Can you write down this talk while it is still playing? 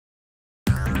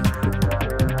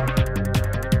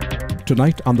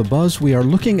Tonight on The Buzz, we are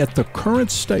looking at the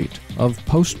current state of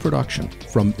post-production,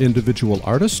 from individual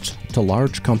artists to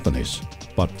large companies.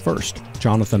 But first,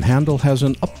 Jonathan Handel has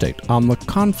an update on the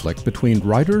conflict between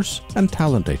writers and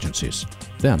talent agencies.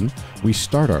 Then, we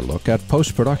start our look at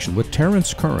post-production with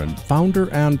Terence, Curren, founder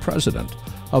and president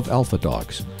of Alpha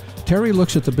Dogs. Terry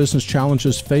looks at the business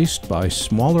challenges faced by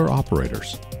smaller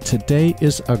operators. Today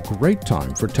is a great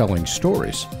time for telling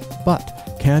stories,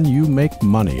 but can you make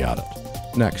money at it?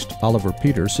 Next, Oliver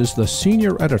Peters is the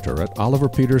senior editor at Oliver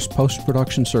Peters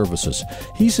Post-Production Services.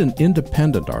 He's an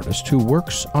independent artist who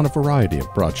works on a variety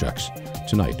of projects.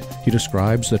 Tonight, he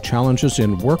describes the challenges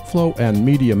in workflow and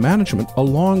media management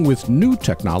along with new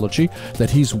technology that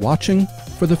he's watching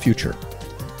for the future.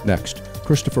 Next,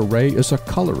 Christopher Ray is a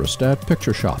colorist at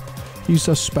Picture Shop. He's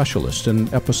a specialist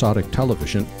in episodic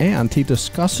television, and he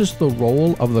discusses the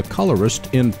role of the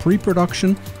colorist in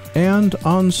pre-production and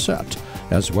on set,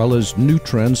 as well as new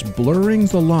trends blurring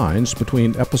the lines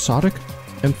between episodic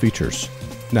and features.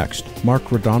 Next, Mark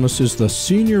Raudonis is the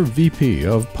Senior VP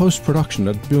of Post-Production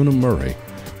at Bunim-Murray.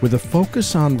 With a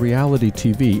focus on reality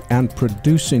TV and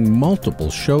producing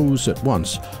multiple shows at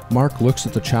once, Mark looks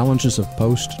at the challenges of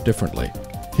post differently.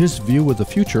 His view of the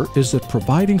future is that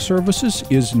providing services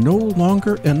is no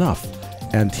longer enough,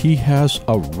 and he has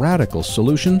a radical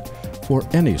solution for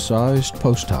any sized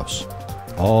post house.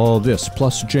 All this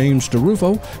plus James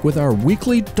DeRuvo with our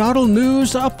weekly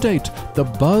doddleNEWS update. The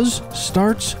Buzz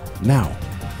starts now.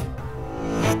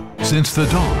 Since the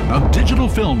dawn of digital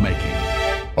filmmaking,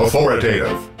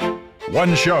 authoritative.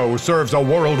 One show serves a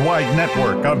worldwide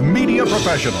network of media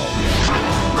professionals.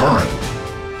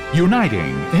 Current.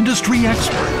 Uniting industry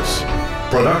experts,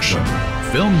 Production.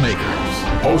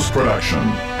 filmmakers, Post-production.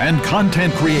 and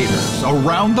content creators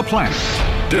around the planet.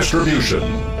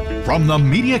 Distribution. From the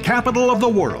media capital of the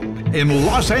world in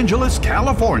Los Angeles,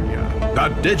 California, the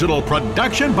Digital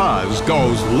Production Buzz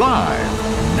goes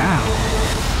live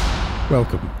now.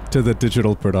 Welcome to the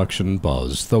Digital Production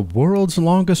Buzz, the world's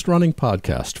longest-running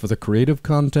podcast for the creative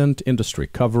content industry,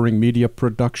 covering media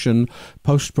production,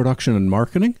 post-production, and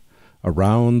marketing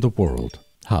around the world.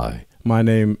 Hi, my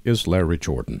name is Larry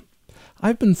Jordan.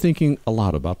 I've been thinking a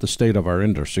lot about the state of our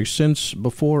industry since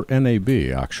before NAB,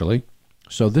 actually.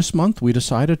 So this month we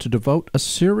decided to devote a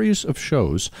series of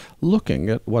shows looking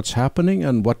at what's happening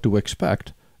and what to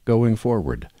expect going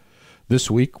forward.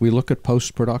 This week we look at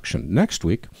post-production. Next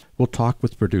week we'll talk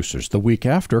with producers. The week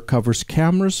after covers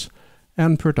cameras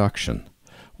and production.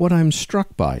 What I'm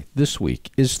struck by this week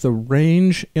is the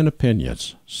range in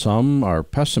opinions. Some are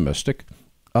pessimistic,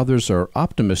 others are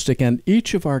optimistic, and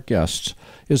each of our guests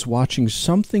is watching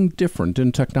something different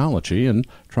in technology and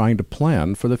trying to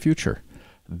plan for the future.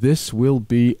 This will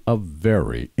be a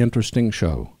very interesting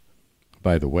show.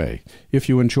 By the way, if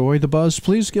you enjoy The Buzz,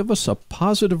 please give us a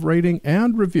positive rating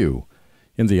and review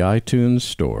in the iTunes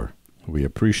store. We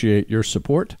appreciate your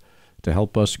support to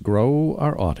help us grow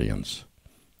our audience.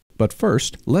 But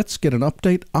first, let's get an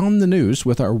update on the news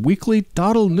with our weekly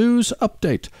doddleNEWS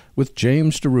update with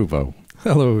James DeRuvo.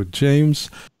 Hello, James.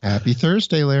 Happy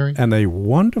Thursday, Larry. And a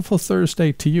wonderful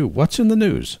Thursday to you. What's in the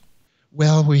news?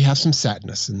 Well, we have some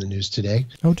sadness in the news today.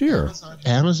 Oh, dear.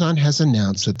 Amazon has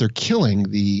announced that they're killing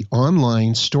the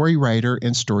online story writer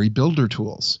and story builder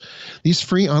tools. These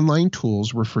free online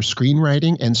tools were for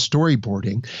screenwriting and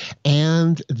storyboarding,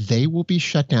 and they will be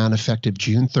shut down effective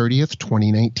June 30th,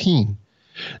 2019.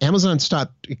 Amazon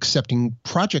stopped accepting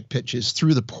project pitches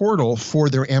through the portal for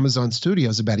their Amazon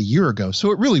Studios about a year ago,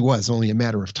 so it really was only a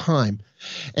matter of time.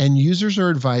 And users are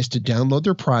advised to download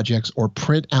their projects or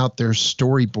print out their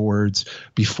storyboards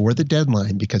before the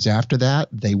deadline, because after that,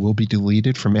 they will be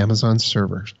deleted from Amazon's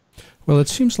servers. Well, it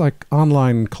seems like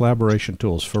online collaboration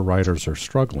tools for writers are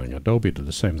struggling. Adobe did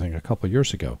the same thing a couple of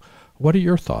years ago. What are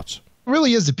your thoughts? It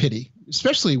really is a pity,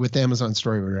 especially with Amazon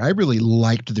Storyboarder. I really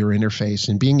liked their interface,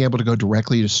 and being able to go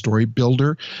directly to Story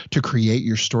Builder to create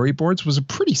your storyboards was a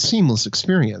pretty seamless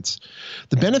experience.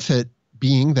 The benefit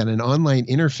being that an online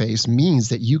interface means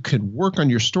that you could work on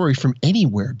your story from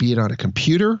anywhere, be it on a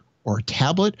computer or a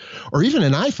tablet or even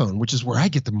an iPhone, which is where I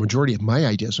get the majority of my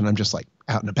ideas when I'm just like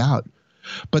out and about.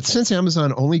 But since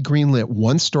Amazon only greenlit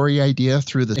one story idea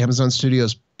through the Amazon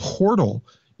Studios portal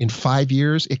in 5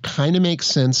 years, it kind of makes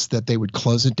sense that they would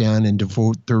close it down and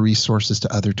devote their resources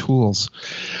to other tools.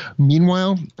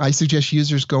 Meanwhile, I suggest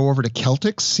users go over to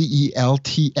Celtx,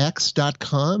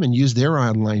 CELTX.com, and use their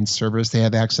online service. They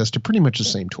have access to pretty much the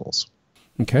same tools.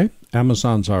 Okay.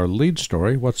 Amazon's our lead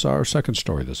story. What's our second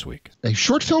story this week? A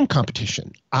short film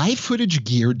competition.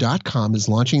 iFootageGear.com is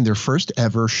launching their first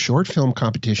ever short film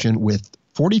competition with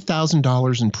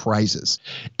 $40,000 in prizes.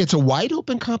 It's a wide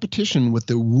open competition with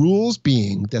the rules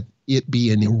being that it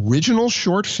be an original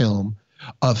short film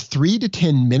of 3 to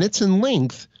 10 minutes in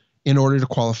length in order to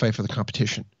qualify for the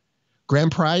competition.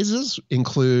 Grand prizes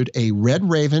include a Red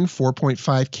Raven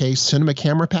 4.5K cinema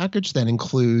camera package that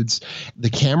includes the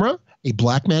camera, a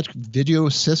Blackmagic Video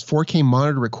Assist 4K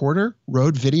monitor recorder,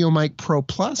 Rode VideoMic Pro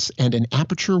Plus, and an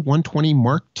Aperture 120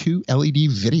 Mark II LED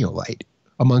video light,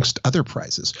 amongst other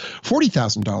prizes.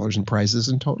 $40,000 in prizes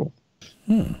in total.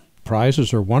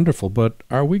 Prizes are wonderful, but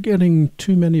are we getting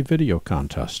too many video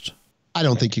contests? I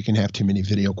don't think you can have too many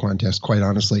video contests, quite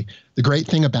honestly. The great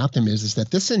thing about them is that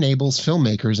this enables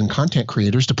filmmakers and content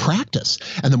creators to practice.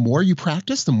 And the more you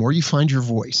practice, the more you find your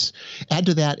voice. Add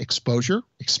to that exposure,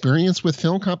 experience with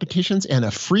film competitions, and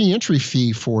a free entry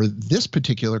fee for this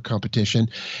particular competition.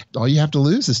 All you have to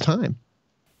lose is time.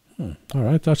 All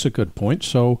right, that's a good point.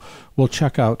 So we'll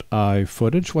check out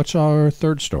iFootage. What's our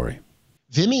third story?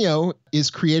 Vimeo is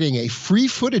creating a free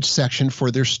footage section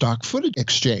for their stock footage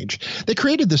exchange. They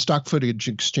created the stock footage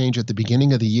exchange at the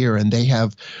beginning of the year, and they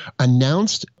have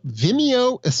announced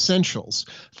Vimeo Essentials,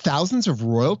 thousands of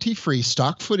royalty-free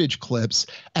stock footage clips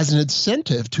as an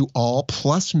incentive to all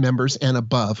Plus members and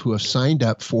above who have signed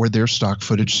up for their stock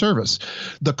footage service.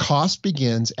 The cost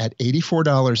begins at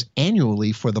 $84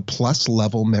 annually for the Plus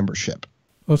level membership.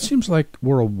 Well, it seems like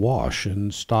we're awash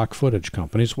in stock footage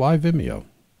companies. Why Vimeo?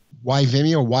 Why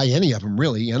Vimeo? Why any of them,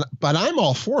 really? But I'm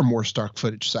all for more stock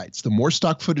footage sites. The more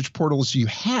stock footage portals you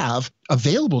have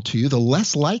available to you, the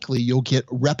less likely you'll get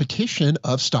repetition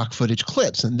of stock footage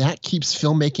clips. And that keeps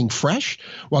filmmaking fresh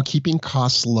while keeping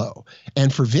costs low.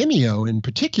 And for Vimeo in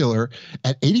particular,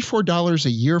 at $84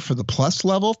 a year for the Plus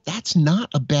level, that's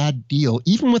not a bad deal,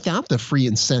 even without the free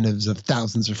incentives of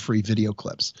thousands of free video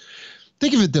clips.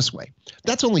 Think of it this way.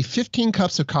 That's only 15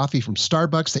 cups of coffee from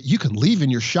Starbucks that you can leave in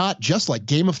your shot, just like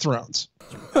Game of Thrones.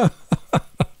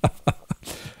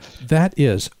 That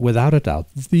is, without a doubt,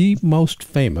 the most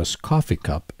famous coffee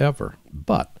cup ever.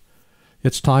 But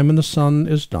its time in the sun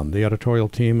is done. The editorial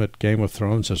team at Game of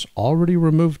Thrones has already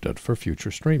removed it for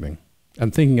future streaming.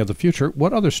 And thinking of the future,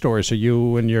 what other stories are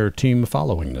you and your team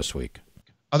following this week?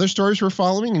 Other stories we're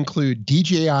following include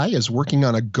DJI is working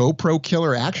on a GoPro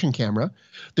killer action camera.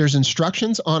 There's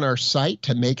instructions on our site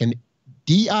to make an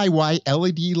DIY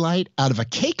LED light out of a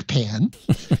cake pan.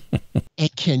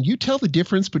 And can you tell the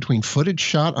difference between footage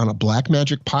shot on a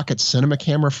Blackmagic Pocket Cinema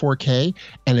Camera 4K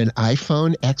and an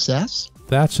iPhone XS?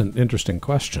 That's an interesting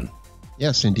question.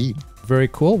 Yes, indeed. Very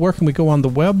cool. Where can we go on the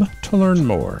web to learn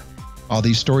more? All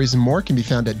these stories and more can be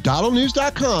found at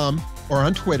doddleNEWS.com or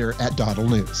on Twitter at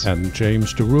doddleNEWS. And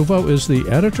James DeRuvo is the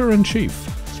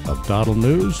editor-in-chief of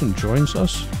doddleNEWS and joins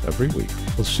us every week.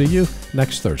 We'll see you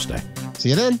next Thursday. See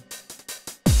you then.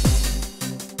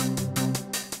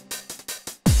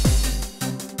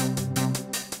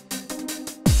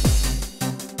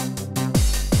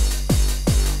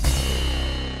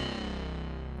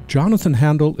 Jonathan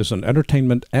Handel is an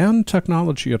entertainment and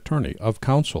technology attorney of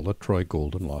counsel at Troy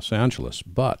Gould in Los Angeles,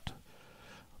 but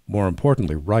more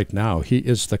importantly, right now, he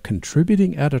is the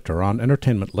contributing editor on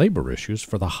entertainment labor issues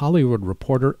for The Hollywood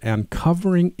Reporter and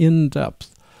covering in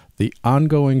depth the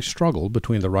ongoing struggle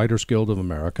between the Writers Guild of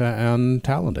America and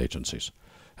talent agencies.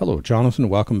 Hello, Jonathan.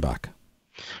 Welcome back.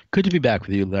 Good to be back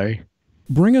with you, Larry.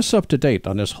 Bring us up to date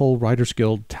on this whole Writers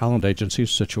Guild talent agency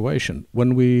situation.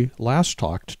 When we last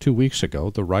talked 2 weeks ago,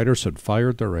 the writers had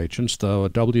fired their agents. The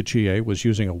WGA was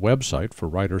using a website for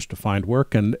writers to find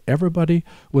work, and everybody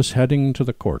was heading to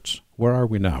the courts. Where are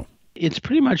we now? It's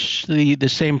pretty much the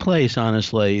same place,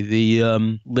 honestly.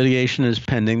 The litigation is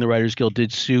pending. The Writers Guild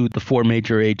did sue the four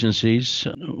major agencies,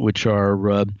 which are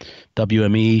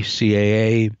WME,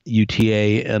 CAA,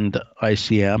 UTA, and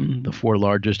ICM, the four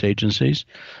largest agencies.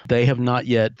 They have not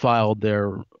yet filed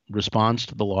their response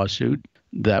to the lawsuit.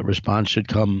 That response should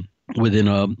come within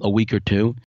a week or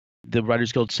two. The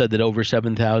Writers Guild said that over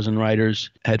 7,000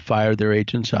 writers had fired their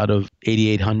agents out of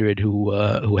 8,800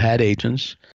 who had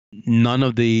agents. None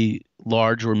of the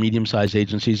large or medium-sized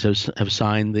agencies have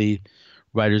signed the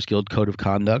Writers Guild Code of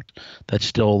Conduct. That's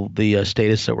still the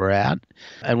status that we're at.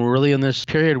 And we're really in this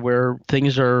period where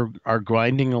things are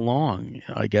grinding along,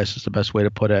 I guess is the best way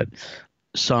to put it.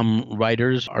 Some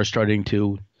writers are starting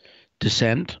to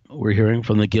dissent. We're hearing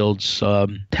from the Guild's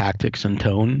tactics and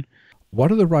tone.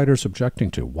 What are the writers objecting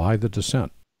to? Why the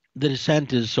dissent? The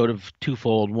dissent is sort of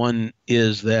twofold. One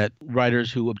is that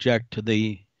writers who object to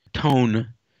the tone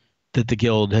that the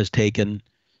Guild has taken,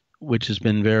 which has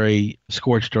been very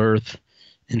scorched earth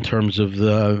in terms of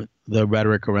the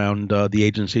rhetoric around the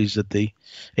agencies, that the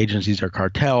agencies are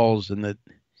cartels and that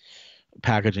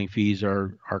packaging fees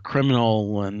are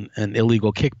criminal and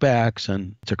illegal kickbacks,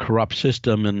 and it's a corrupt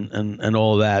system and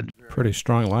all of that. Pretty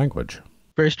strong language.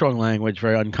 Very strong language,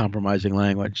 very uncompromising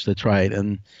language. That's right.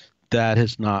 And that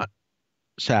has not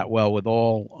sat well with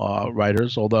all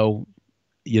writers, although,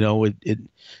 it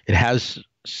has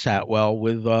sat well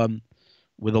with a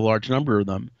large number of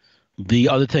them. The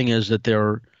other thing is that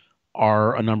there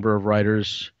are a number of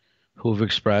writers who have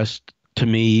expressed to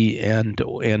me and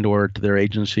or to their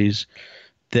agencies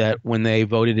that when they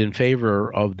voted in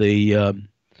favor of the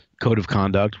code of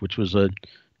conduct, which was a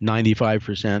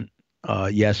 95%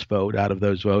 yes vote out of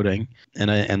those voting,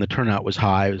 and the turnout was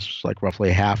high, it was like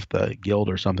roughly half the guild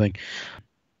or something,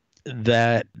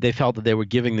 that they felt that they were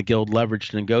giving the guild leverage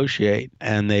to negotiate,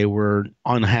 and they were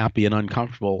unhappy and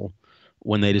uncomfortable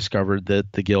when they discovered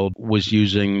that the guild was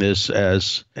using this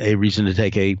as a reason to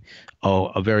take a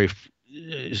very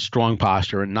strong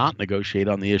posture and not negotiate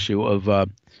on the issue of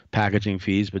packaging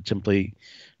fees, but simply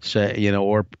say,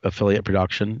 or affiliate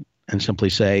production, and simply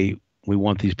say, we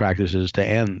want these practices to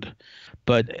end.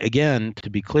 But again, to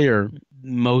be clear,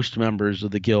 most members of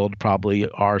the guild probably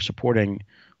are supporting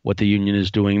what the union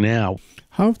is doing now.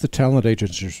 How have the talent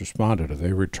agencies responded? Have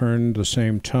they returned the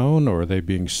same tone, or are they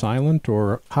being silent,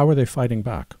 or how are they fighting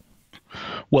back?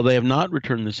 Well, they have not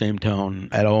returned the same tone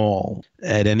at all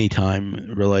at any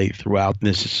time really throughout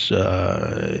this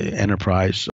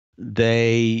enterprise.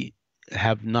 They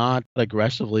have not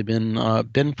aggressively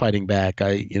been fighting back.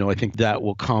 I think that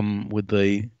will come with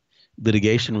the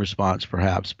litigation response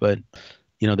perhaps, but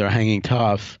they're hanging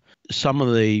tough. Some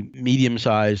of the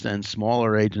medium-sized and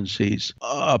smaller agencies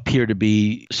appear to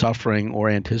be suffering or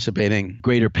anticipating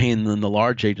greater pain than the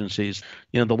large agencies.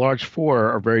 The large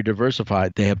four are very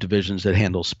diversified. They have divisions that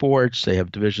handle sports. They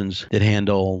have divisions that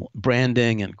handle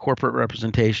branding and corporate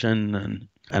representation.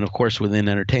 And of course, within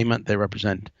entertainment, they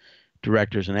represent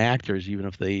directors and actors, even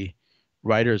if the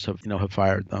writers have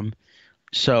fired them.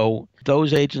 So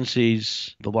those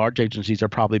agencies, the large agencies, are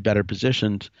probably better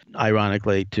positioned,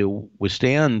 ironically, to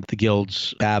withstand the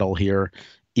guild's battle here,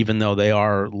 even though they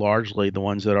are largely the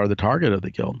ones that are the target of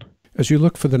the guild. As you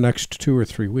look for the next 2 or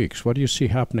 3 weeks, what do you see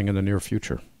happening in the near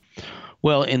future?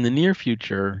 Well, in the near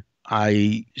future,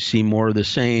 I see more of the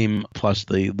same, plus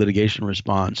the litigation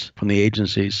response from the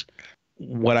agencies.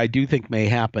 What I do think may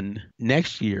happen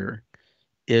next year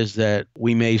is that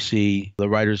we may see the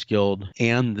Writers Guild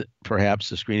and perhaps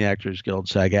the Screen Actors Guild,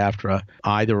 SAG-AFTRA,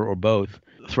 either or both,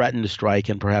 threaten to strike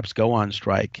and perhaps go on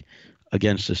strike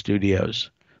against the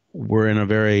studios. We're in a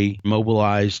very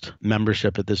mobilized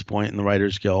membership at this point in the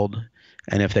Writers Guild,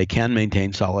 and if they can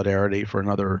maintain solidarity for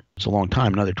it's a long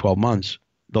time, another 12 months,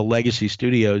 the legacy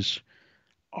studios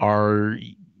are,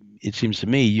 it seems to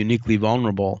me, uniquely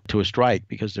vulnerable to a strike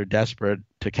because they're desperate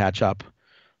to catch up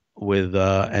with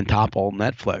and topple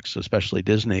Netflix, especially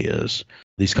Disney is.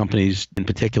 These companies, in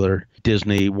particular,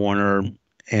 Disney, Warner,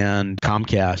 and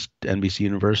Comcast, NBC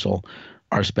Universal,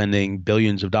 are spending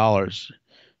billions of dollars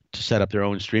to set up their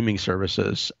own streaming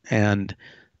services, and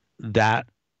that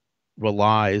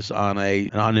relies on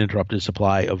an uninterrupted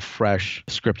supply of fresh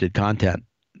scripted content.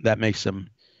 That makes them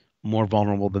more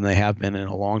vulnerable than they have been in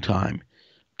a long time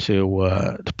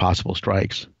to possible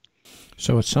strikes.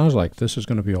 So it sounds like this is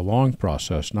going to be a long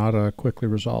process, not a quickly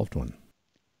resolved one.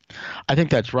 I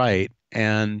think that's right.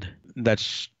 And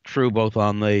that's true both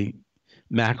on the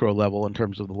macro level in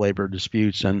terms of the labor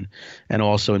disputes and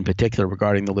also in particular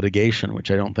regarding the litigation, which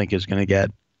I don't think is going to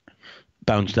get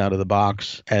bounced out of the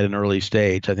box at an early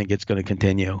stage. I think it's going to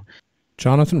continue.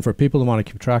 Jonathan, for people who want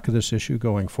to keep track of this issue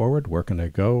going forward, where can they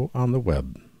go on the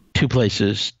web? 2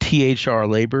 places. THR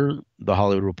Labor, the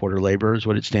Hollywood Reporter Labor is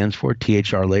what it stands for,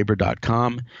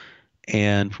 thrlabor.com.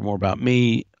 And for more about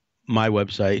me, my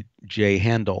website,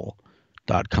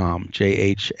 jhandel.com,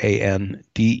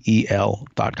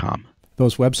 jhandel.com.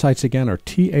 Those websites again are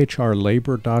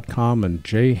thrlabor.com and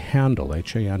jhandel, Handel,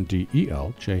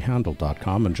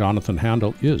 jhandel.com. And Jonathan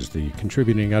Handel is the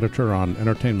contributing editor on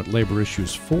entertainment labor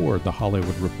issues for The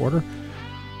Hollywood Reporter.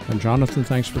 And Jonathan,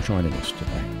 thanks for joining us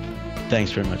today.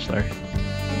 Thanks very much, Larry.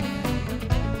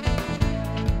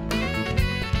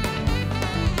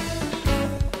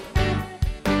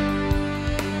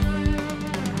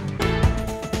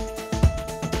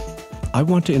 I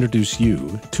want to introduce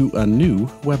you to a new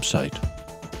website,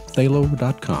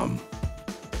 Thalo.com.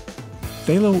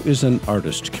 Thalo is an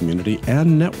artist community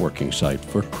and networking site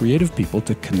for creative people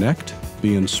to connect,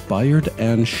 be inspired,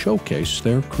 and showcase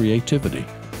their creativity.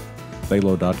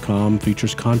 Thalo.com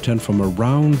features content from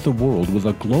around the world with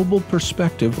a global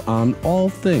perspective on all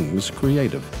things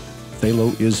creative.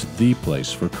 Thalo is the place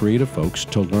for creative folks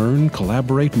to learn,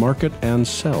 collaborate, market, and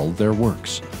sell their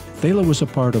works. Thalo is a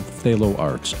part of Thalo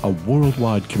Arts, a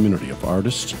worldwide community of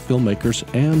artists, filmmakers,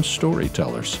 and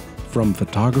storytellers. From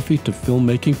photography to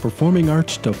filmmaking, performing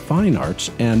arts to fine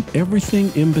arts, and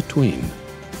everything in between,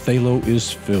 Thalo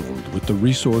is filled with the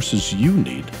resources you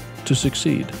need to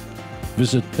succeed.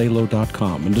 Visit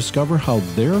Thalo.com and discover how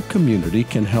their community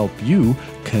can help you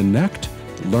connect,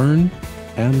 learn,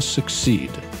 and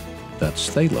succeed. That's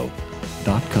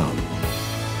Thalo.com.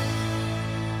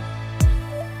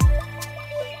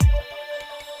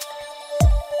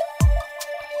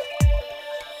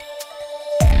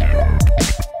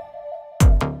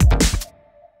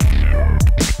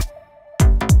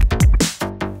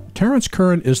 Terence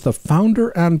Curren is the founder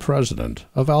and president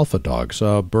of AlphaDogs,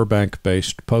 a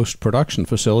Burbank-based post-production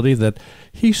facility that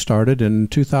he started in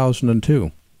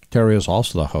 2002. Terry is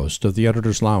also the host of the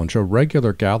Editor's Lounge, a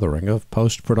regular gathering of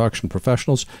post-production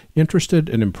professionals interested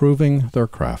in improving their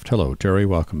craft. Hello, Terry.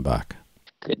 Welcome back.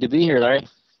 Good to be here, Larry.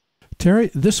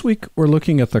 Terry, this week we're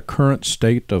looking at the current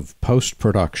state of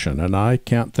post-production, and I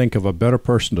can't think of a better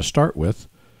person to start with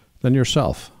than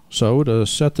yourself. So, to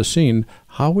set the scene,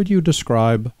 how would you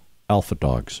describe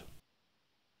AlphaDogs?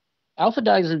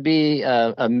 AlphaDogs would be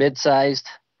a mid-sized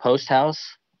post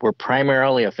house. We're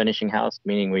primarily a finishing house,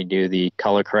 meaning we do the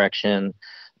color correction,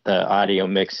 the audio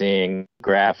mixing,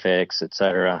 graphics,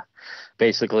 etc.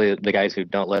 Basically, the guys who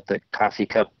don't let the coffee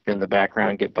cup in the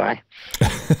background get by.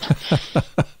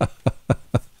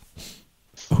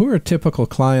 Who are typical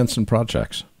clients and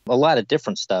projects? A lot of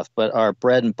different stuff, but our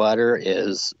bread and butter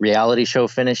is reality show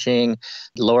finishing,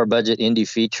 lower budget indie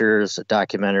features,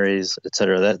 documentaries,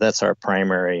 etc. That's our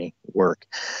primary work.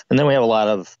 And then we have a lot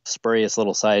of spurious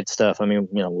little side stuff. I mean,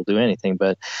 we'll do anything,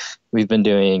 but we've been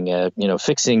doing,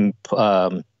 fixing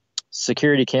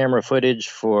security camera footage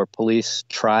for police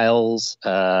trials.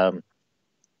 We're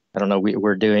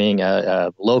doing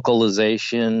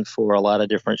localization for a lot of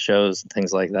different shows and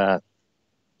things like that.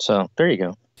 So there you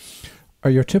go. Are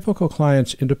your typical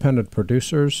clients independent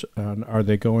producers, and are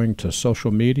they going to social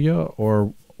media,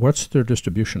 or what's their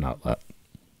distribution outlet?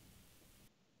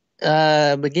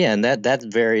 Again, that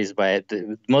varies by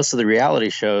most of the reality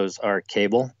shows are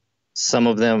cable. Some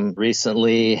of them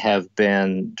recently have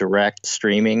been direct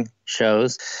streaming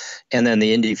shows, and then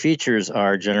the indie features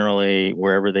are generally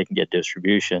wherever they can get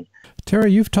distribution.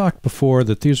 Terry, you've talked before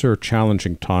that these are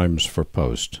challenging times for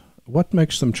post. What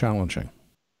makes them challenging?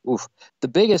 The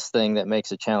biggest thing that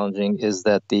makes it challenging is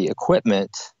that the equipment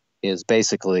is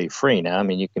basically free now. I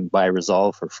mean, you can buy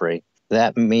Resolve for free.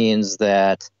 That means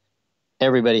that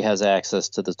everybody has access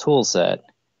to the tool set.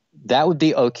 That would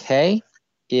be okay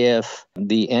if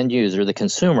the end user, the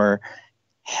consumer,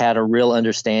 had a real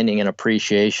understanding and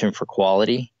appreciation for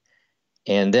quality.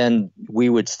 And then we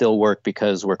would still work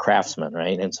because we're craftsmen,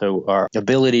 right? And so our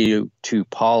ability to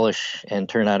polish and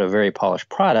turn out a very polished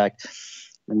product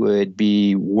would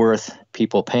be worth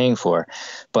people paying for.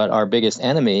 But our biggest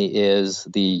enemy is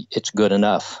the "it's good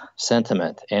enough"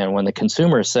 sentiment. And when the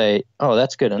consumers say, "oh,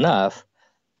 that's good enough,"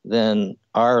 then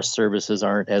our services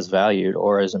aren't as valued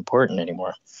or as important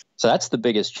anymore. So that's the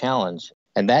biggest challenge.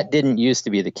 And that didn't used to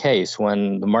be the case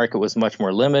when the market was much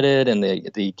more limited and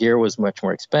the gear was much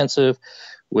more expensive,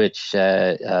 which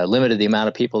limited the amount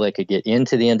of people that could get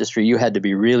into the industry. You had to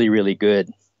be really, really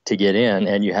good to get in,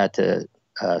 and you had to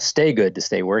stay good to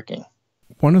stay working.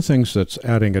 One of the things that's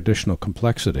adding additional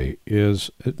complexity is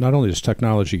not only is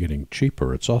technology getting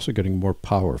cheaper, it's also getting more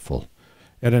powerful.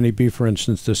 At NEB, for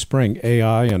instance, this spring,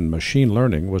 AI and machine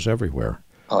learning was everywhere.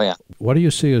 Oh, yeah. What do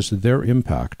you see as their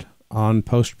impact on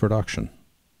post-production?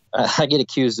 I get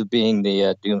accused of being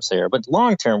the doomsayer, but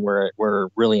long term, we're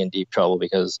really in deep trouble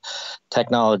because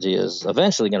technology is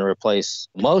eventually going to replace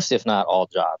most, if not all,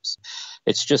 jobs.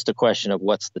 It's just a question of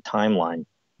what's the timeline.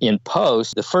 In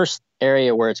post, the first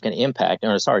area where it's going to impact,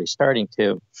 and it's already starting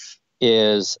to,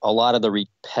 is a lot of the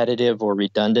repetitive or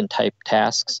redundant type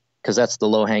tasks, because that's the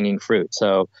low-hanging fruit.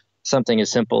 So something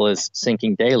as simple as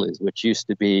syncing dailies, which used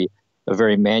to be a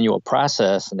very manual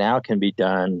process, now can be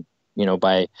done,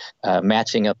 by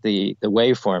matching up the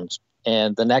waveforms.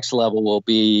 And the next level will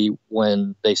be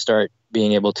when they start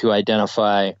being able to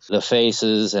identify the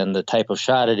faces and the type of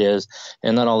shot it is.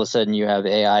 And then all of a sudden you have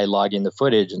AI logging the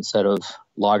footage instead of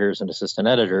loggers and assistant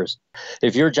editors.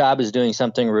 If your job is doing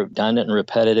something redundant and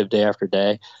repetitive day after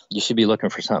day, you should be looking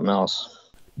for something else.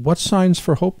 What signs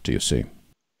for hope do you see?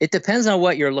 It depends on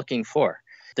what you're looking for.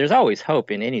 There's always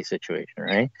hope in any situation,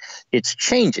 right? It's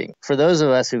changing. For those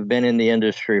of us who've been in the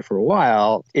industry for a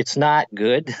while, it's not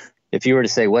good. If you were to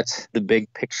say, what's the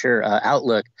big picture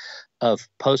outlook of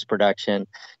post-production,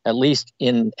 at least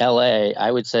in LA, I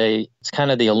would say it's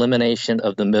kind of the elimination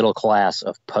of the middle class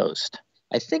of post.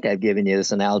 I think I've given you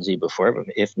this analogy before,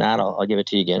 but if not, I'll give it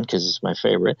to you again because it's my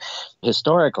favorite.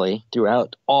 Historically,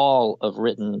 throughout all of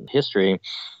written history,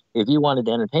 if you wanted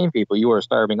to entertain people, you were a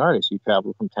starving artist. You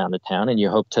traveled from town to town and you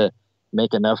hoped to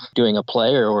make enough doing a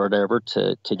play or whatever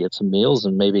to get some meals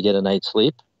and maybe get a night's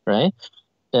sleep, right?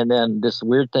 And then this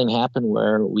weird thing happened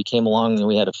where we came along and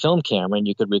we had a film camera and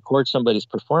you could record somebody's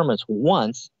performance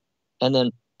once and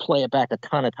then play it back a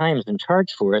ton of times and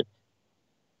charge for it.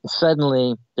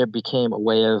 Suddenly, there became a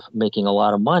way of making a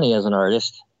lot of money as an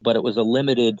artist, but it was a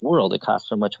limited world. It cost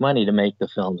so much money to make the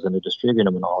films and to distribute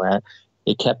them and all that.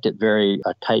 It kept it very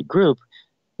a tight group,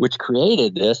 which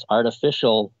created this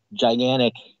artificial,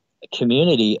 gigantic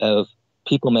community of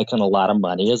people making a lot of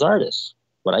money as artists.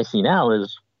 What I see now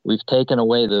is we've taken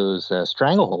away those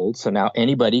strangleholds, so now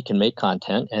anybody can make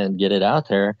content and get it out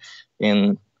there.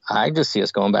 And I just see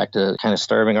us going back to kind of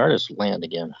starving artist land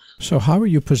again. So how are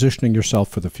you positioning yourself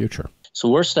for the future? So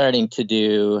we're starting to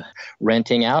do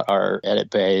renting out our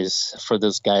edit bays for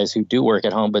those guys who do work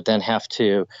at home, but then have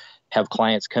to have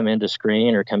clients come in to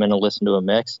screen or come in and listen to a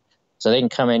mix. So they can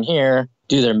come in here,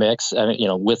 do their mix,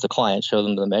 with the client, show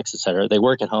them the mix, et cetera. They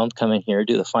work at home, come in here,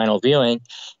 do the final viewing.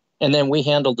 And then we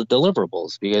handle the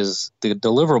deliverables because the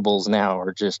deliverables now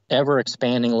are just ever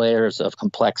expanding layers of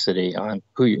complexity on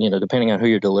who, depending on who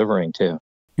you're delivering to.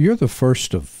 You're the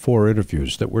first of 4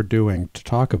 interviews that we're doing to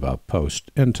talk about post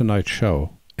in tonight's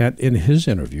show. And in his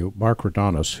interview, Mark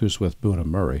Raudonis, who's with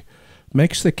Bunim-Murray,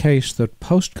 makes the case that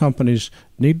post companies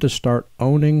need to start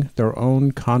owning their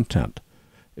own content.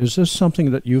 Is this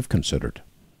something that you've considered?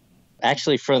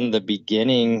 Actually, from the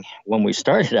beginning, when we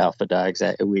started Alpha Dogs,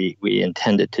 we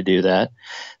intended to do that.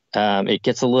 It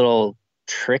gets a little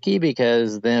tricky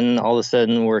because then all of a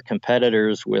sudden we're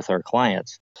competitors with our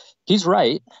clients. He's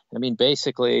right. I mean,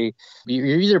 basically,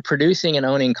 you're either producing and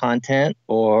owning content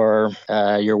or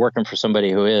you're working for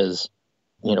somebody who is,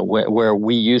 where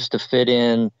we used to fit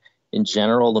in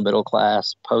general, the middle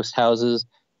class post houses,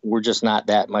 we're just not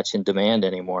that much in demand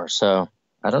anymore. So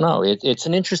I don't know. It's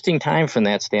an interesting time from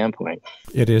that standpoint.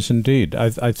 It is indeed.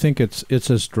 I think it's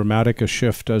as dramatic a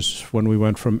shift as when we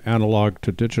went from analog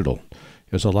to digital.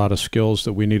 There's a lot of skills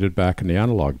that we needed back in the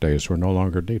analog days were no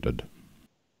longer needed.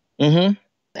 Mm-hmm.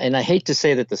 And I hate to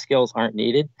say that the skills aren't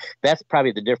needed. That's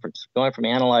probably the difference. Going from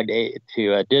analog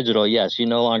to digital, yes, you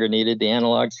no longer needed the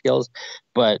analog skills.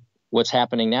 But what's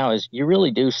happening now is you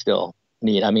really do still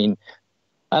need. I mean,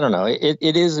 I don't know. It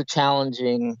is a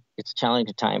challenging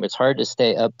time. It's hard to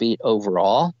stay upbeat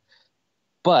overall.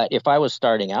 But if I was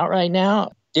starting out right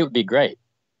now, it would be great.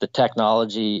 The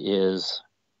technology is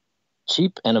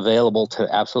cheap and available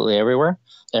to absolutely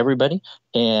everybody.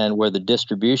 And where the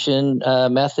distribution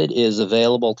method is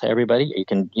available to everybody, you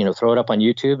can, throw it up on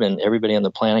YouTube and everybody on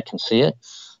the planet can see it.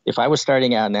 If I was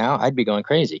starting out now, I'd be going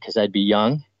crazy because I'd be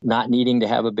young, not needing to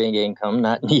have a big income,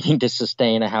 not needing to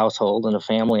sustain a household and a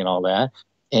family and all that.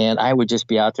 And I would just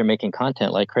be out there making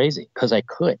content like crazy because I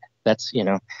could. That's,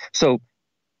 so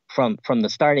from the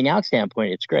starting out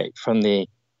standpoint, it's great. From the,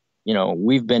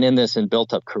 we've been in this and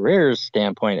built up careers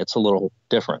standpoint, it's a little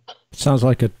different. It sounds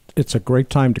like it's a great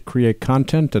time to create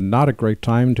content and not a great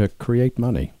time to create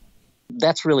money.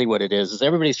 That's really what it is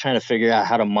everybody's trying to figure out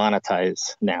how to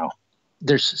monetize now.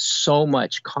 There's so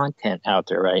much content out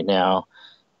there right now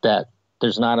that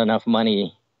there's not enough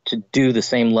money to do the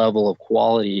same level of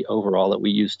quality overall that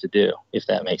we used to do, if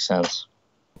that makes sense.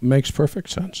 Makes perfect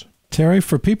sense. Terry,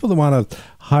 for people that want to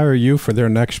hire you for their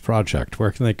next project,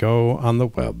 where can they go on the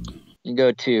web? You can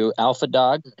go to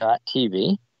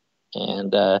alphadogs.tv.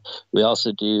 And we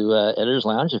also do Editor's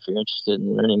Lounge. If you're interested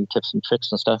in learning tips and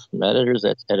tricks and stuff from editors,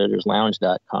 that's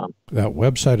editorslounge.com. That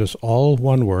website is all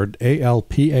one word,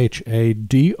 ALPHADOGS,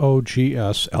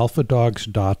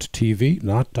 alphadogs.tv,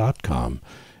 not .com.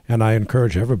 And I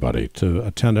encourage everybody to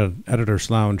attend an Editor's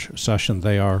Lounge session.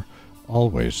 They are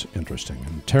always interesting.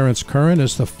 And Terence Curren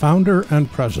is the founder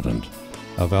and president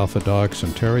of Alpha Dogs.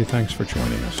 And Terry, thanks for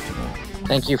joining us today.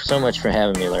 Thank you so much for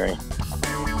having me, Larry.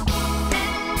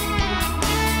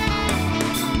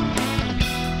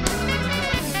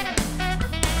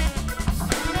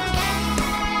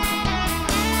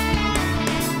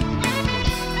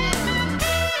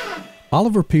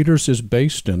 Oliver Peters is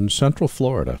based in Central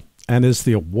Florida and is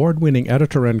the award-winning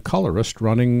editor and colorist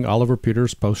running Oliver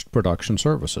Peters Post-Production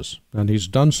Services, and he's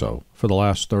done so for the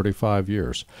last 35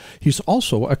 years. He's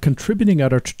also a contributing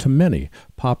editor to many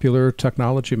popular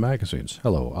technology magazines.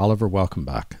 Hello, Oliver. Welcome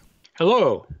back.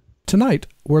 Hello. Tonight,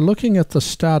 we're looking at the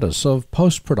status of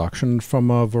post-production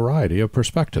from a variety of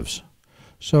perspectives.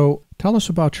 So tell us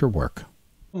about your work.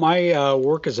 My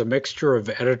work is a mixture of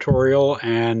editorial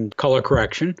and color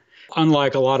correction.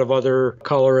 Unlike a lot of other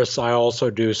colorists, I also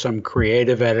do some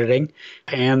creative editing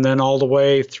and then all the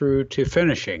way through to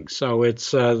finishing. So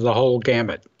it's the whole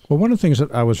gamut. Well, one of the things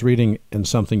that I was reading in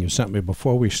something you sent me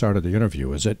before we started the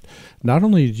interview is that not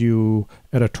only do you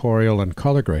editorial and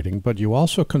color grading, but you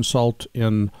also consult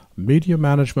in media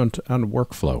management and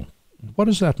workflow. What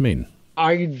does that mean?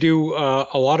 I do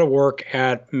a lot of work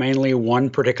at mainly one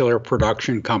particular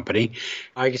production company.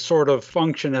 I sort of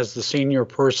function as the senior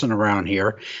person around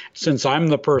here. Since I'm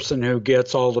the person who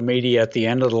gets all the media at the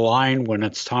end of the line when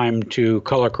it's time to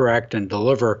color correct and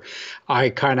deliver, I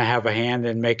kind of have a hand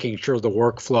in making sure the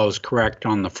workflow is correct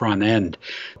on the front end.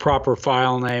 Proper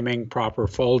file naming, proper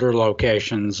folder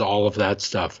locations, all of that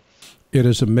stuff. It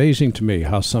is amazing to me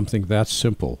how something that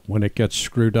simple, when it gets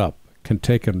screwed up, can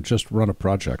take and just run a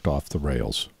project off the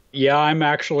rails. Yeah, I'm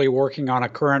actually working on a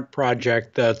current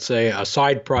project that's a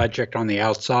side project on the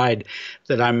outside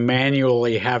that I'm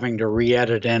manually having to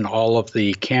re-edit in all of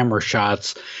the camera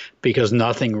shots because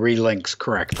nothing relinks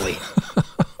correctly.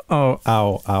 Oh,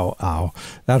 ow, ow, ow.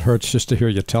 That hurts just to hear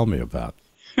you tell me about.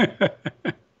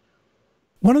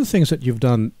 One of the things that you've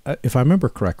done, if I remember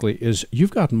correctly, is you've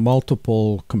got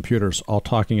multiple computers all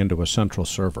talking into a central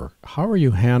server. How are you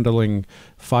handling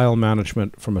file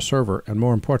management from a server? And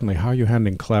more importantly, how are you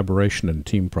handling collaboration in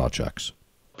team projects?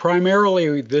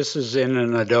 Primarily, this is in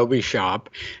an Adobe shop,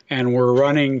 and we're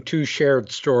running two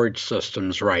shared storage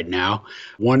systems right now.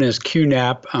 One is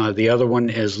QNAP, the other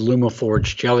one is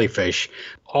LumaForge Jellyfish.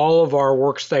 All of our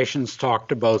workstations talk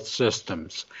to both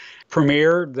systems.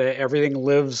 Premiere, everything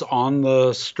lives on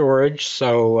the storage,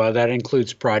 so that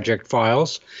includes project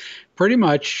files. Pretty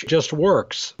much just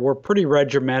works. We're pretty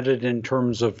regimented in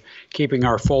terms of keeping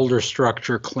our folder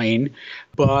structure clean,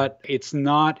 but it's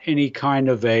not any kind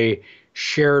of a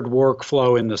shared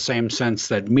workflow in the same sense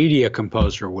that Media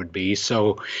Composer would be.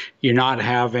 So you're not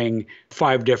having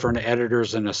 5 different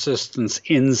editors and assistants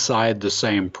inside the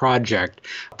same project.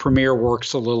 Premiere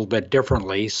works a little bit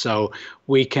differently, so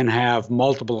we can have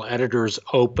multiple editors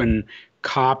open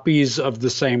copies of the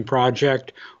same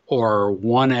project, or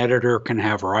one editor can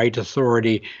have write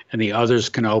authority and the others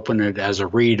can open it as a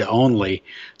read only.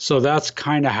 So that's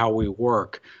kind of how we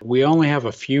work. We only have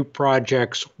a few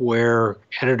projects where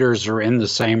editors are in the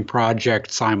same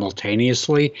project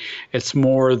simultaneously. It's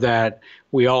more that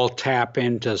we all tap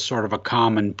into sort of a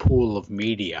common pool of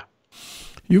media.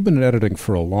 You've been editing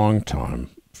for a long time,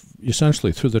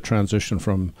 essentially through the transition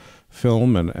from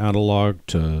film and analog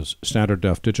to standard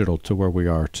def digital to where we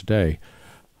are today.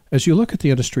 As you look at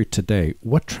the industry today,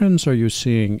 what trends are you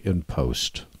seeing in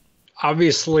post?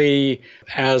 Obviously,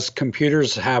 as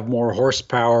computers have more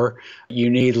horsepower, you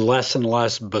need less and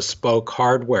less bespoke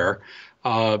hardware.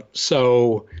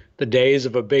 So the days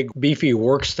of a big beefy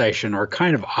workstation are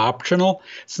kind of optional.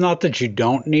 It's not that you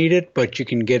don't need it, but you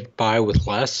can get by with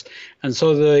less. And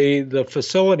so the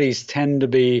facilities tend to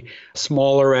be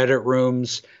smaller edit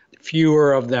rooms.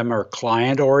 Fewer of them are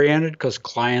client-oriented because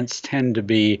clients tend to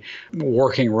be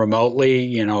working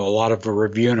remotely, a lot of the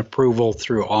review and approval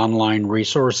through online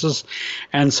resources.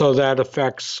 And so that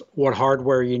affects what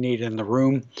hardware you need in the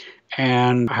room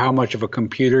and how much of a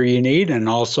computer you need, and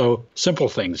also simple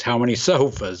things, how many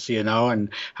sofas, and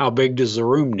how big does the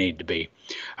room need to be.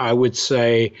 I would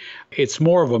say it's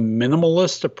more of a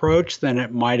minimalist approach than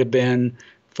it might have been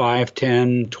 5,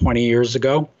 10, 20 years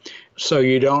ago. So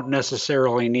you don't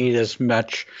necessarily need as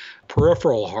much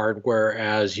peripheral hardware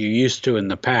as you used to in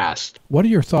the past. What are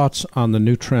your thoughts on the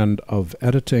new trend of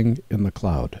editing in the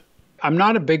cloud? I'm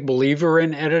not a big believer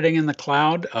in editing in the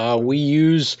cloud. We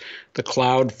use the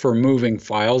cloud for moving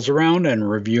files around and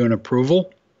review and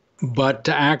approval. But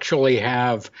to actually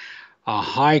have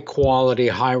high quality,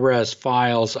 high res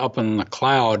files up in the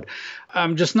cloud,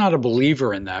 I'm just not a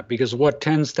believer in that, because what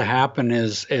tends to happen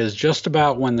is just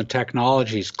about when the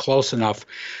technology is close enough,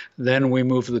 then we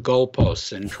move the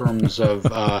goalposts in terms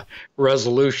of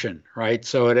resolution, right?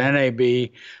 So at NAB,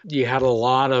 you had a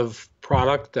lot of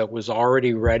product that was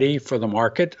already ready for the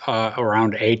market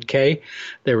around 8K.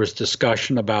 There was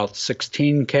discussion about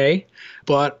 16K,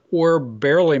 but we're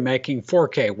barely making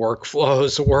 4K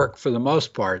workflows work for the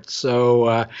most part.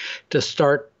 So to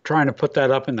start trying to put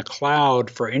that up in the cloud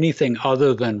for anything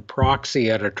other than proxy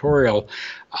editorial,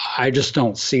 I just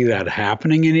don't see that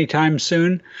happening anytime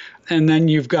soon. And then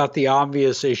you've got the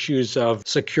obvious issues of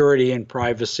security and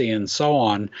privacy and so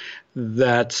on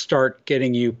that start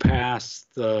getting you past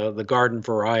the garden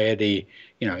variety,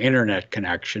 internet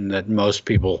connection that most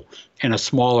people in a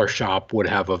smaller shop would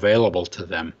have available to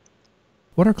them.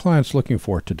 What are clients looking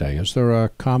for today? Is there a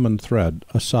common thread,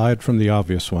 aside from the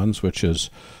obvious ones, which is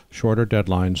shorter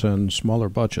deadlines and smaller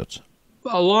budgets?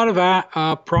 A lot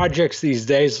of projects these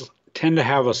days tend to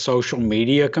have a social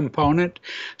media component.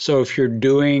 So if you're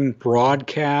doing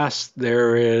broadcasts,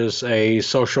 there is a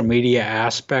social media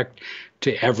aspect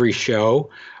to every show.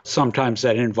 Sometimes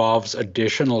that involves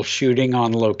additional shooting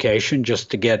on location just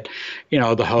to get,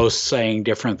 the host saying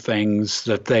different things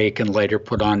that they can later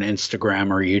put on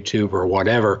Instagram or YouTube or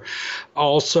whatever.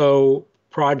 Also,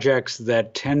 projects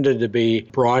that tended to be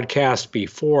broadcast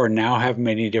before now have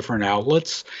many different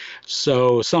outlets.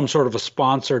 So some sort of a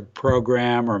sponsored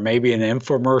program or maybe an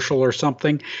infomercial or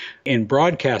something in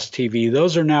broadcast TV,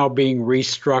 those are now being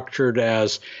restructured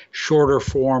as shorter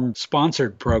form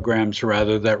sponsored programs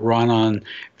rather that run on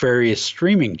various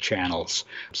streaming channels.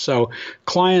 So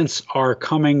clients are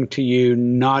coming to you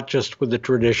not just with the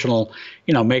traditional,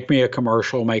 make me a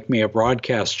commercial, make me a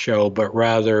broadcast show, but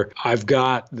rather I've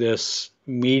got this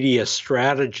media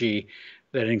strategy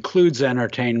that includes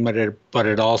entertainment, but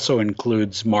it also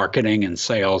includes marketing and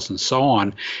sales and so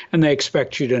on. And they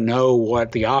expect you to know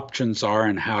what the options are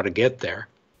and how to get there.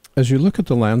 As you look at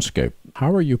the landscape,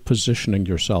 how are you positioning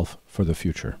yourself for the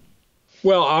future?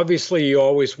 Well, obviously, you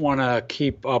always want to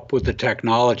keep up with the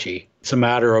technology. It's a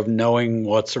matter of knowing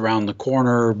what's around the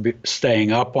corner,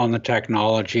 staying up on the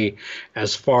technology.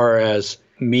 As far as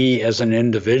me as an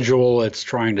individual, it's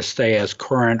trying to stay as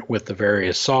current with the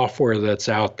various software that's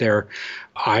out there.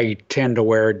 I tend to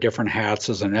wear different hats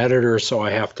as an editor, so I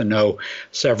have to know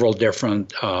several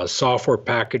different software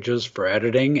packages for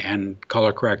editing and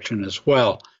color correction as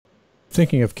well.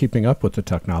 Thinking of keeping up with the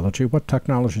technology, what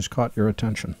technologies caught your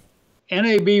attention?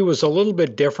 NAB was a little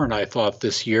bit different, I thought,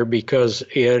 this year because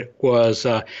it was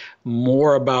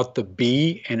more about the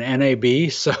B in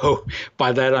NAB. So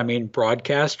by that, I mean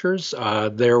broadcasters.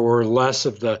 There were less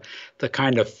of the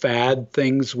kind of fad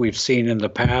things we've seen in the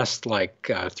past, like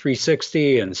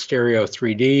 360 and stereo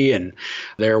 3D. And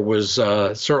there was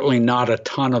certainly not a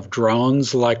ton of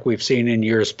drones like we've seen in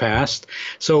years past.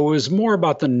 So it was more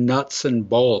about the nuts and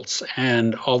bolts.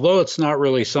 And although it's not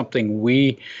really something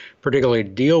we particularly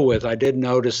deal with, I did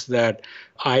notice that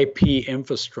IP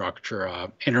infrastructure,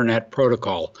 internet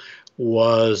protocol,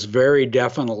 was very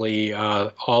definitely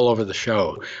all over the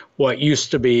show. What used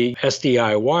to be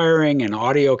SDI wiring and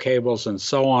audio cables and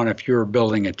so on, if you were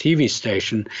building a TV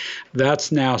station,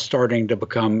 that's now starting to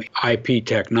become IP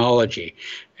technology.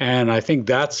 And I think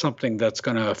that's something that's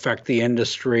going to affect the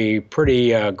industry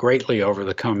pretty greatly over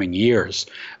the coming years.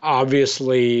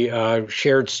 Obviously,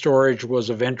 shared storage was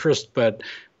of interest, but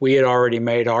we had already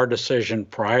made our decision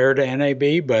prior to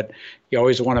NAB, but you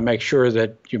always want to make sure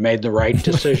that you made the right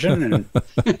decision. And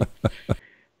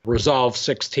Resolve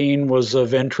 16 was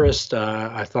of interest.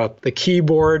 I thought the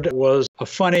keyboard was a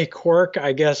funny quirk,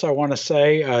 I guess I want to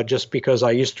say, just because I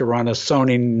used to run a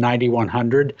Sony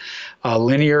 9100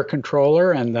 linear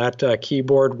controller, and that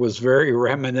keyboard was very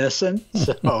reminiscent.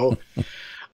 So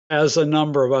as a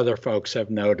number of other folks have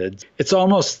noted, it's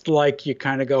almost like you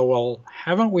kind of go, well,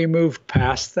 haven't we moved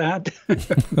past that?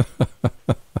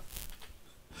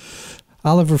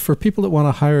 Oliver, for people that want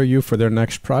to hire you for their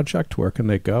next project, where can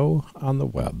they go on the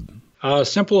web?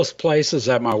 Simplest place is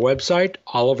at my website,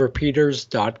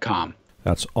 oliverpeters.com.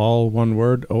 That's all one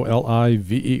word,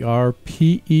 OLIVERPETERS,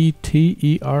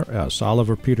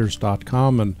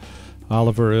 oliverpeters.com. And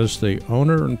Oliver is the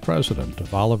owner and president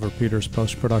of Oliver Peters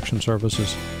Post-Production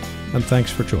Services. And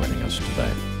thanks for joining us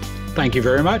today. Thank you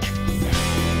very much.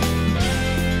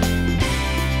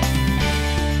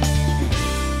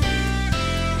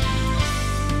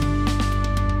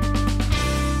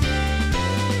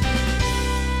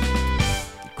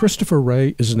 Christopher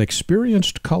Ray is an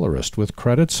experienced colorist with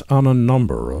credits on a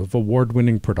number of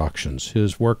award-winning productions.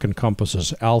 His work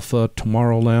encompasses Alpha,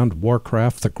 Tomorrowland,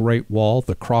 Warcraft, The Great Wall,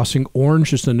 The Crossing,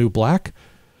 Orange is the New Black,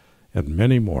 and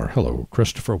many more. Hello,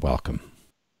 Christopher. Welcome.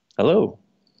 Hello.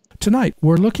 Tonight,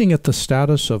 we're looking at the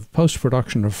status of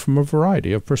post-production from a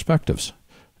variety of perspectives.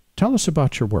 Tell us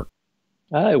about your work.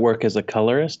 I work as a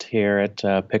colorist here at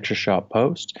Picture Shop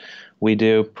Post. We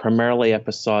do primarily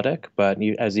episodic, but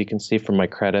as you can see from my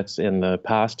credits in the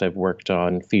past, I've worked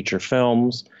on feature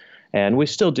films, and we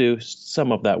still do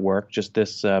some of that work. Just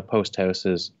this post house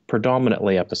is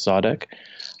predominantly episodic,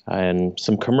 and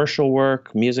some commercial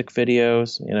work, music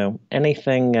videos,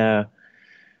 anything that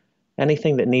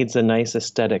needs a nice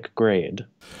aesthetic grade.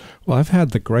 Well, I've had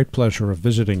the great pleasure of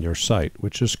visiting your site,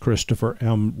 which is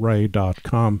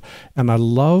ChristopherMRay.com, and I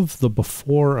love the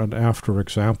before and after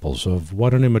examples of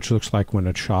what an image looks like when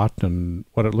it's shot and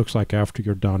what it looks like after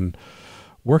you're done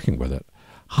working with it.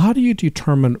 How do you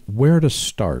determine where to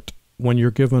start when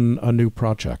you're given a new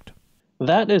project?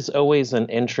 That is always an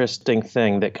interesting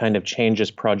thing that kind of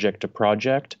changes project to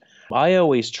project. I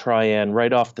always try and,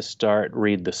 right off the start,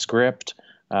 read the script,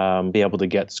 be able to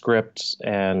get scripts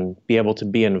and be able to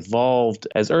be involved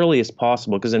as early as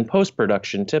possible. Because in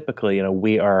post-production, typically,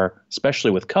 we are,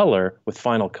 especially with color, with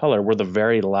final color, we're the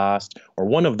very last or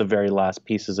one of the very last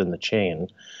pieces in the chain.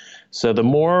 So the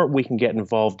more we can get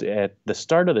involved at the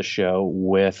start of the show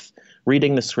with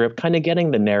reading the script, kind of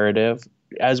getting the narrative,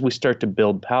 as we start to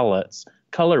build palettes,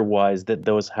 color-wise, that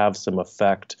those have some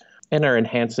effect and are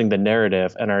enhancing the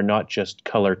narrative and are not just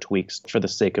color tweaks for the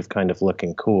sake of kind of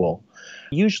looking cool.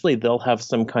 Usually they'll have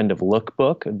some kind of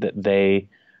lookbook that they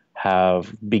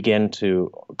have begin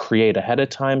to create ahead of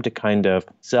time to kind of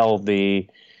sell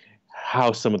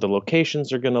how some of the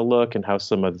locations are going to look and how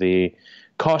some of the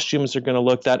costumes are going to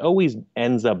look. That always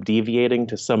ends up deviating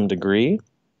to some degree.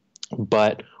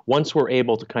 But once we're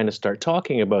able to kind of start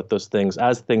talking about those things,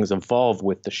 as things evolve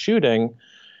with the shooting,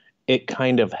 it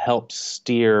kind of helps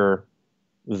steer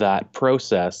that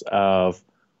process of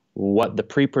what the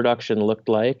pre-production looked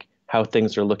like, how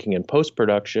things are looking in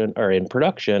post-production or in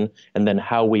production, and then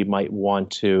how we might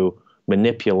want to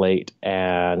manipulate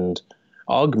and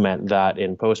augment that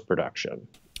in post-production.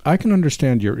 I can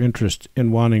understand your interest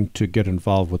in wanting to get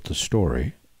involved with the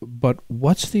story, but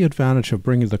what's the advantage of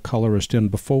bringing the colorist in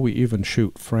before we even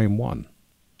shoot frame one?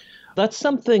 That's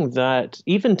something that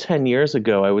even 10 years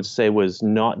ago, I would say was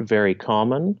not very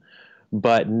common.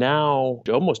 But now,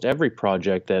 almost every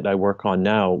project that I work on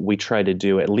now, we try to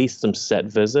do at least some set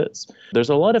visits. There's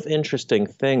a lot of interesting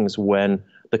things when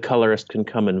the colorist can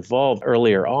come involved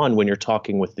earlier on when you're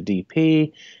talking with the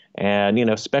DP. And,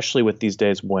 especially with these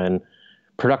days when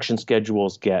production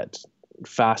schedules get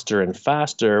faster and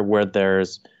faster, where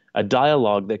there's a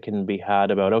dialogue that can be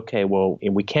had about, okay, well,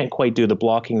 we can't quite do the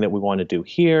blocking that we want to do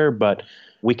here, but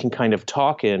we can kind of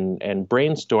talk and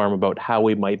brainstorm about how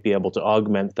we might be able to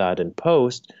augment that in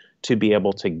post to be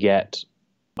able to get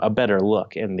a better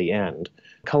look in the end.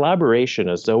 Collaboration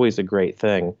is always a great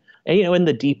thing. And,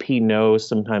 the DP knows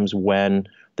sometimes when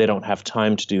they don't have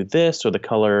time to do this, or the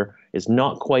color is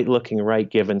not quite looking right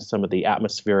given some of the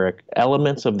atmospheric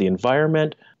elements of the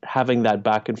environment. Having that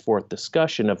back and forth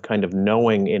discussion of kind of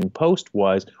knowing in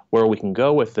post-wise where we can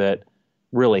go with it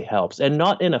really helps. And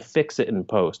not in a fix it in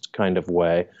post kind of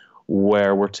way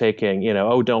where we're taking,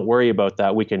 don't worry about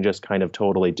that, we can just kind of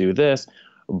totally do this,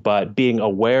 but being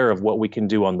aware of what we can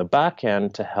do on the back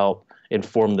end to help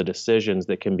inform the decisions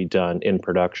that can be done in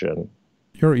production.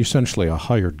 You're essentially a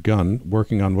hired gun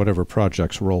working on whatever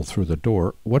projects roll through the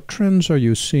door. What trends are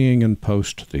you seeing in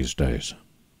post these days?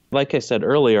 Like I said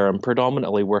earlier, I'm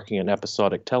predominantly working in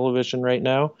episodic television right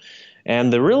now.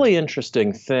 And the really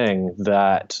interesting thing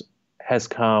that has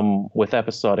come with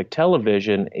episodic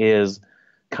television is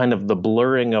kind of the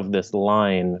blurring of this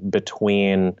line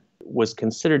between was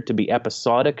considered to be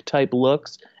episodic type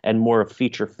looks and more of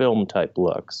feature film type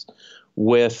looks.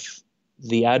 With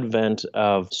the advent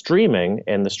of streaming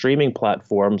and the streaming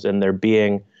platforms and there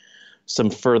being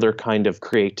some further kind of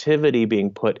creativity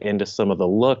being put into some of the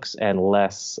looks and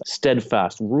less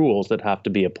steadfast rules that have to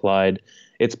be applied,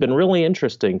 it's been really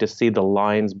interesting to see the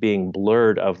lines being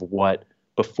blurred of what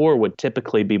before would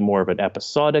typically be more of an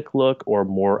episodic look or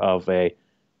more of a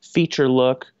feature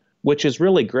look, which is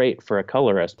really great for a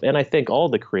colorist. And I think all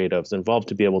the creatives involved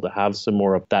to be able to have some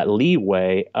more of that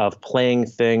leeway of playing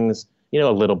things, a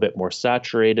little bit more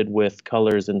saturated with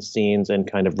colors and scenes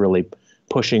and kind of really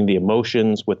pushing the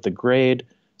emotions with the grade.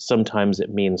 Sometimes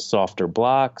it means softer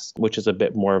blacks, which is a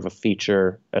bit more of a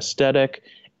feature aesthetic.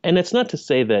 And it's not to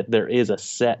say that there is a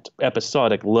set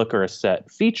episodic look or a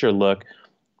set feature look,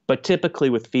 but typically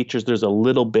with features, there's a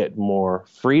little bit more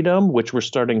freedom, which we're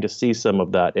starting to see some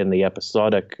of that in the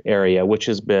episodic area, which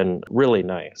has been really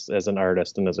nice as an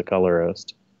artist and as a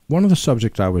colorist. One of the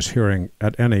subjects I was hearing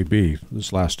at NAB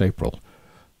this last April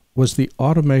was the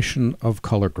automation of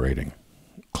color grading.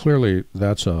 Clearly,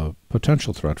 that's a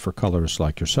potential threat for colorists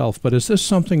like yourself, but is this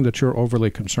something that you're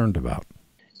overly concerned about?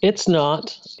 It's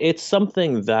not. It's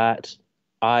something that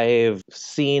I've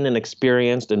seen and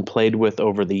experienced and played with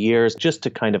over the years just to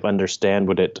kind of understand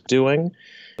what it's doing.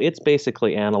 It's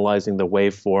basically analyzing the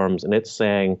waveforms and it's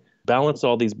saying, balance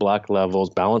all these black levels,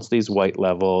 balance these white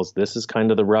levels. This is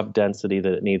kind of the rough density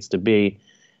that it needs to be.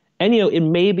 And, it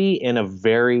may be in a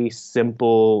very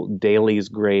simple dailies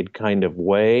grade kind of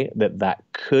way that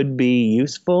could be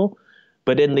useful.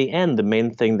 But in the end, the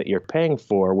main thing that you're paying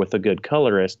for with a good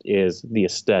colorist is the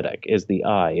aesthetic, is the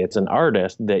eye. It's an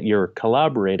artist that you're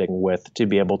collaborating with to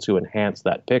be able to enhance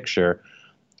that picture.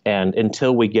 And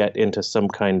until we get into some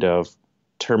kind of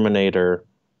Terminator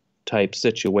type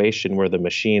situation where the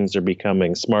machines are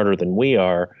becoming smarter than we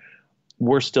are,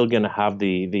 we're still going to have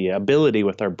the ability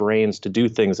with our brains to do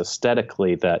things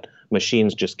aesthetically that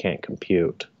machines just can't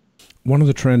compute. One of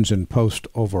the trends in post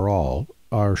overall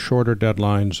are shorter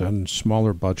deadlines and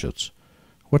smaller budgets.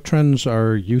 What trends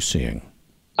are you seeing?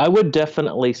 I would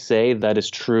definitely say that is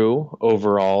true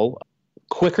overall.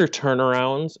 Quicker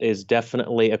turnarounds is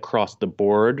definitely across the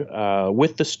board.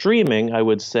 With the streaming, I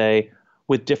would say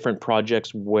with different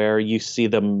projects where you see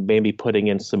them maybe putting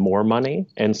in some more money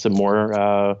and some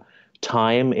more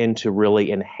time into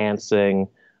really enhancing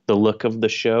the look of the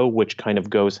show, which kind of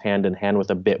goes hand in hand with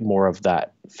a bit more of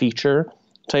that feature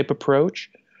type approach.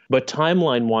 But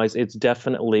timeline-wise, it's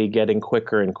definitely getting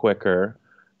quicker and quicker.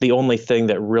 The only thing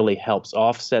that really helps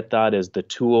offset that is the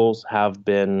tools have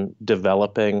been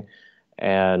developing,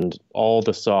 and all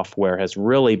the software has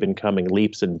really been coming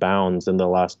leaps and bounds in the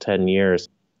last 10 years.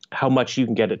 How much you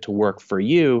can get it to work for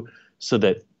you so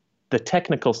that the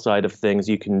technical side of things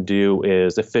you can do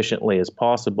as efficiently as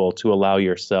possible to allow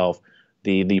yourself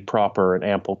the proper and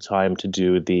ample time to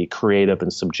do the creative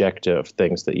and subjective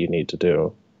things that you need to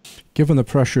do. Given the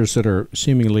pressures that are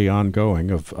seemingly ongoing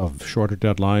of shorter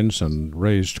deadlines and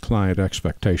raised client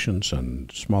expectations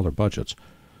and smaller budgets,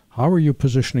 how are you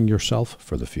positioning yourself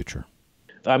for the future?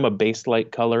 I'm a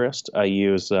Baselight colorist. I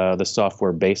use the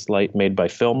software Baselight made by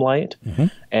Filmlight. Mm-hmm.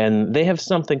 And they have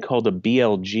something called a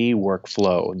BLG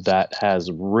workflow that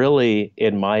has really,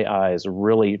 in my eyes,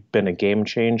 really been a game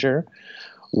changer.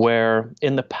 Where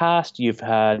in the past you've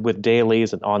had, with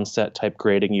dailies and on-set type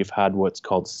grading, you've had what's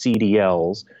called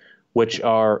CDLs, which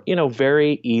are,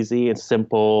 very easy and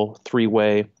simple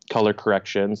three-way color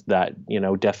corrections that,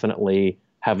 definitely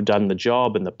have done the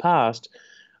job in the past.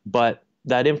 But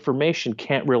that information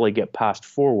can't really get passed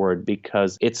forward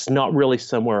because it's not really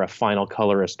somewhere a final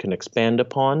colorist can expand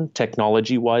upon.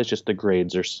 Technology-wise, just the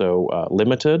grades are so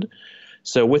limited.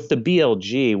 So with the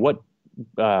BLG, what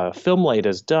Filmlight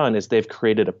has done is they've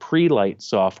created a pre-light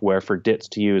software for DITs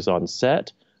to use on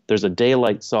set. There's a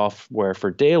daylight software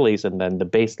for dailies, and then the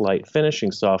Baselight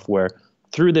finishing software.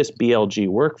 Through this BLG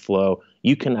workflow,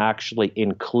 you can actually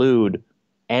include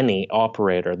any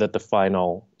operator that the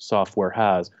final software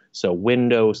has. So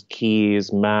windows,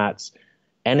 keys, mats,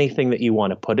 anything that you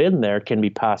want to put in there can be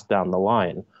passed down the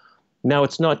line. Now,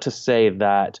 it's not to say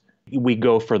that we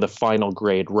go for the final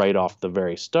grade right off the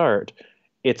very start.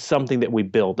 It's something that we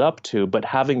build up to, but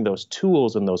having those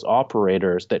tools and those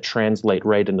operators that translate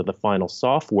right into the final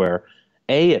software,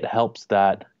 it helps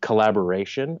that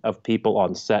collaboration of people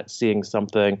on set seeing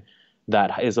something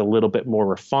that is a little bit more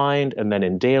refined, and then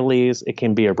in dailies, it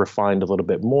can be refined a little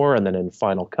bit more, and then in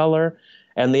final color.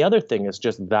 And the other thing is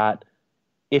just that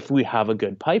if we have a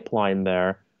good pipeline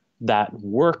there, that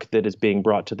work that is being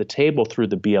brought to the table through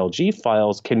the BLG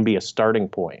files can be a starting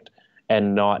point,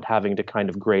 and not having to kind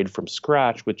of grade from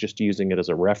scratch with just using it as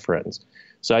a reference.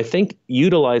 So I think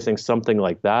utilizing something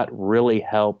like that really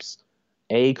helps,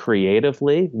 A,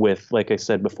 creatively with, like I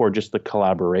said before, just the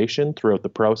collaboration throughout the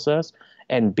process,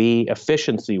 and B,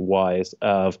 efficiency-wise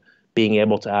of being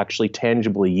able to actually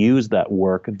tangibly use that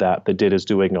work that the DIT is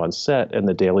doing on set and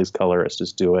the dailies colorist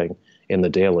is doing in the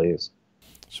dailies.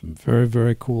 Some very,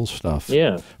 very cool stuff.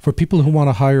 Yeah. For people who want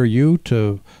to hire you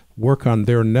to work on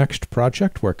their next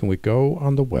project, where can we go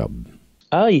on the web?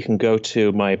 You can go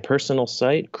to my personal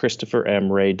site,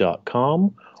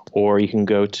 ChristopherMRay.com, or you can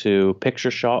go to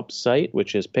Picture Shop's site,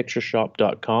 which is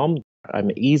pictureshop.com.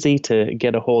 I'm easy to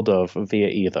get a hold of via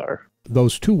either.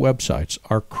 Those two websites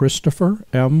are Christopher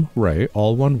M. Ray,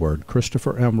 all one word,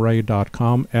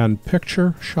 ChristopherMRay.com, and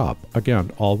Picture Shop, again,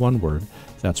 all one word.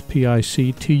 That's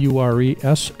PICTURESHOP,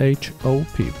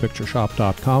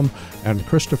 pictureshop.com. And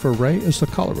Christopher Ray is the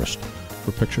colorist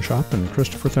for Picture Shop. And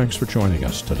Christopher, thanks for joining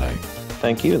us today.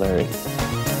 Thank you, Larry.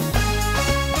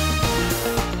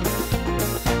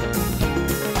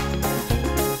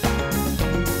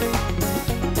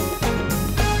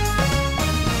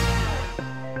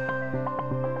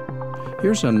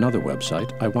 Here's another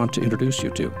website I want to introduce you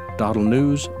to,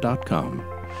 doddleNEWS.com.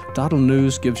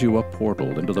 DoddleNEWS gives you a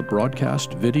portal into the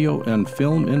broadcast, video, and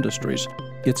film industries.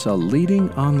 It's a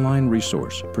leading online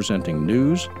resource presenting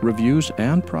news, reviews,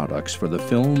 and products for the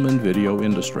film and video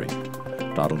industry.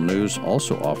 DoddleNEWS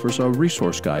also offers a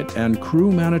resource guide and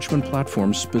crew management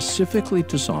platform specifically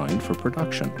designed for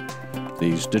production.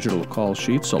 These digital call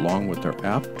sheets, along with their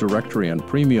app, directory, and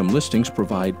premium listings,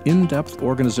 provide in-depth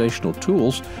organizational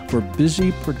tools for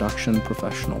busy production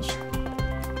professionals.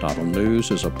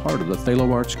 DoddleNEWS is a part of the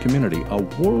Thalo Arts community, a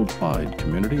worldwide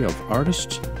community of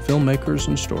artists, filmmakers,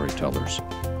 and storytellers.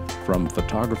 From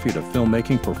photography to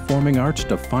filmmaking, performing arts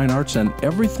to fine arts, and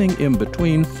everything in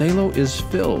between, Thalo is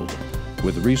filled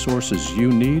with resources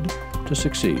you need to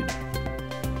succeed.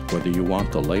 Whether you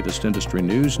want the latest industry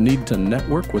news, need to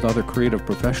network with other creative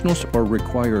professionals, or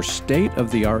require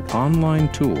state-of-the-art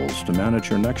online tools to manage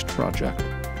your next project,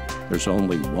 there's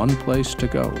only one place to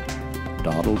go: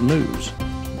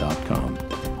 doddleNEWS.com.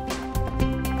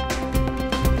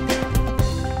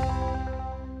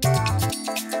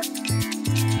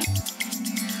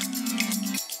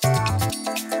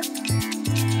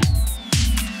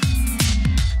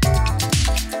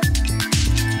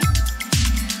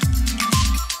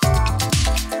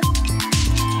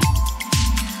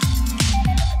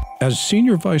 As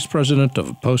Senior Vice President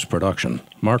of Post-Production,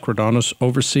 Mark Raudonis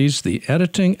oversees the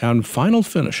editing and final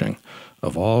finishing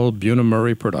of all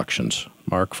Bunim-Murray productions.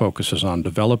 Mark focuses on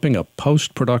developing a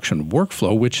post-production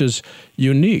workflow which is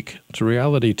unique to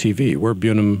reality TV, where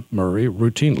Bunim-Murray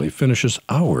routinely finishes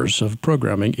hours of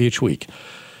programming each week.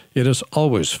 It is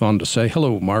always fun to say,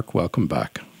 hello, Mark, welcome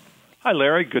back. Hi,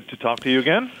 Larry. Good to talk to you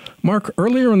again. Mark,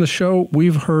 earlier in the show,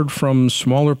 we've heard from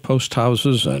smaller post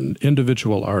houses and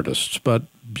individual artists, but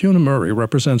Bunim-Murray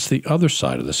represents the other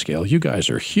side of the scale. You guys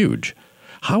are huge.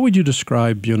 How would you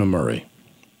describe Bunim-Murray?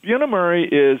 Bunim-Murray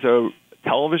is a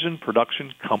television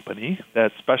production company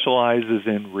that specializes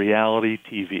in reality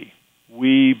TV.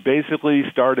 We basically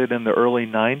started in the early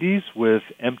 90s with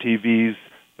MTV's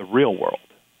The Real World,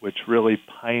 which really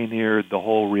pioneered the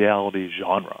whole reality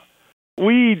genre.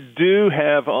 We do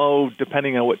have,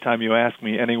 depending on what time you ask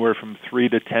me, anywhere from 3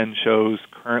 to 10 shows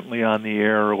currently on the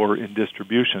air or in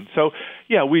distribution. So,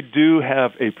 yeah, we do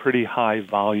have a pretty high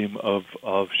volume of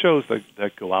shows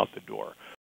that go out the door.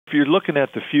 If you're looking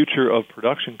at the future of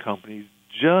production companies,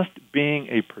 just being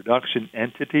a production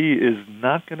entity is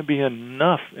not going to be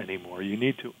enough anymore. You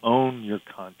need to own your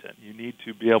content. You need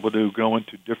to be able to go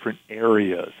into different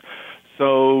areas.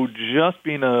 So just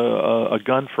being a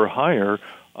gun for hire,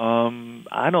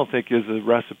 I don't think is a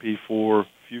recipe for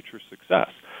future success.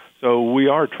 So we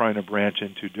are trying to branch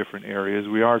into different areas.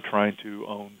 We are trying to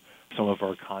own some of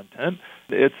our content.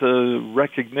 It's a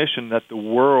recognition that the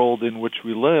world in which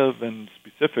we live, and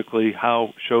specifically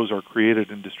how shows are created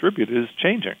and distributed, is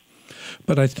changing.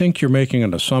 But I think you're making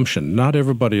an assumption. Not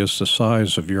everybody is the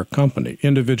size of your company.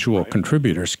 Individual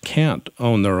contributors can't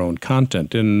own their own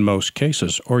content in most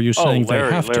cases. Or are you saying they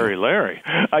have to? Larry.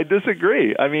 I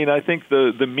disagree. I mean, I think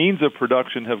the means of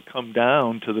production have come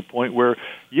down to the point where,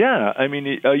 a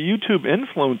YouTube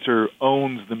influencer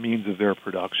owns the means of their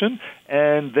production,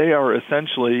 and they are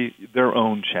essentially their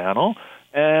own channel.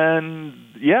 And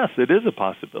yes, it is a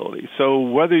possibility. So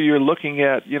whether you're looking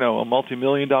at, a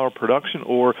multi-million-dollar production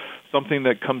or something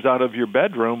that comes out of your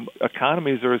bedroom,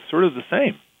 economies are sort of the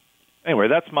same. Anyway,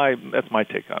 that's my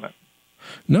take on it.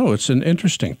 No, it's an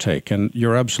interesting take, and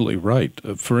you're absolutely right.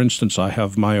 For instance, I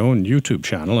have my own YouTube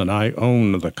channel, and I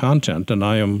own the content, and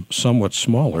I am somewhat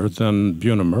smaller than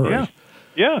Bunim-Murray.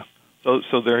 Yeah.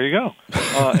 So there you go.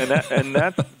 And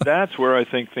that's where I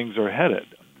think things are headed.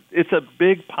 It's a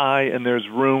big pie, and there's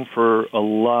room for a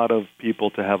lot of people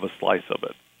to have a slice of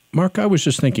it. Mark, I was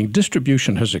just thinking,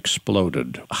 distribution has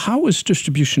exploded. How has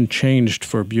distribution changed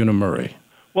for Bunim-Murray?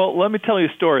 Well, let me tell you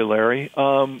a story, Larry.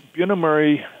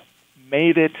 Bunim-Murray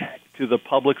made it to the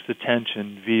public's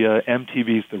attention via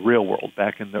MTV's The Real World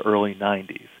back in the early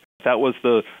 90s. That was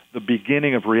the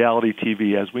beginning of reality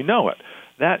TV as we know it.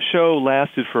 That show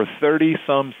lasted for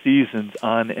 30-some seasons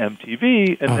on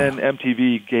MTV, and then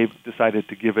MTV decided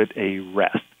to give it a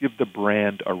rest, give the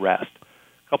brand a rest.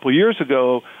 A couple years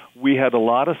ago, we had a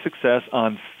lot of success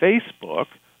on Facebook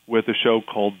with a show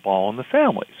called Ball in the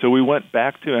Family. So we went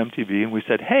back to MTV and we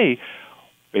said, hey,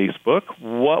 Facebook,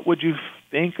 what would you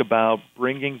think about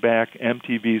bringing back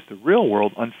MTV's The Real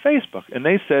World on Facebook? And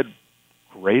they said,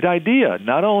 great idea.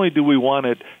 Not only do we want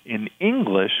it in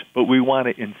English, but we want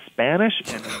it in Spanish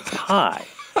and in Thai.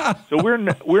 So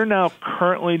we're now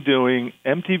currently doing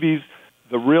MTV's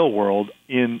The Real World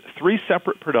in 3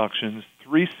 separate productions,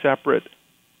 3 separate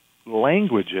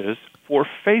languages for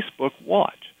Facebook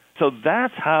Watch. So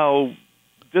that's how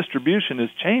distribution is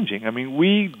changing. I mean,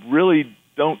 we really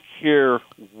don't care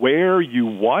where you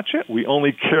watch it. We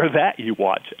only care that you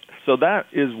watch it. So that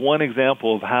is one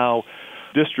example of how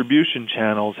distribution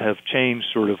channels have changed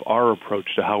sort of our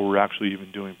approach to how we're actually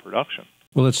even doing production.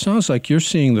 Well, it sounds like you're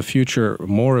seeing the future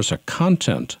more as a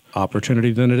content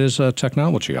opportunity than it is a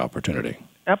technology opportunity.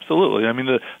 Absolutely. I mean,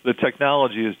 the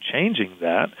technology is changing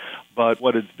that, but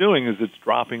what it's doing is it's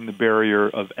dropping the barrier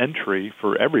of entry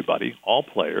for everybody, all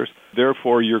players.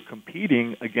 Therefore, you're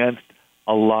competing against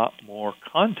a lot more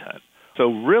content. So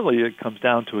really it comes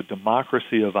down to a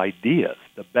democracy of ideas.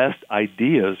 The best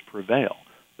ideas prevail.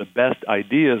 The best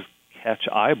ideas catch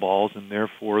eyeballs, and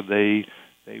therefore they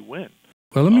win.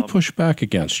 Well, let me push back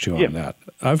against you on that.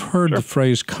 I've heard the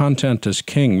phrase content is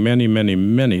king many, many,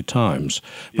 many times,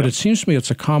 but it seems to me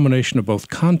it's a combination of both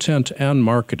content and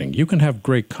marketing. You can have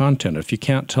great content. If you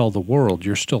can't tell the world,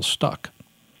 you're still stuck.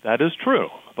 That is true,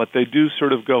 but they do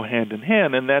sort of go hand in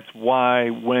hand, and that's why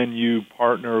when you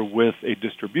partner with a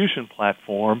distribution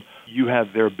platform, you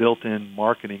have their built-in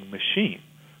marketing machine.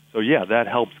 So, yeah, that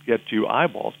helps get you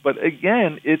eyeballs. But,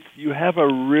 again, you have a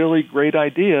really great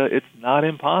idea. It's not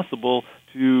impossible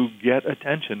to get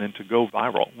attention and to go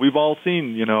viral. We've all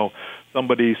seen,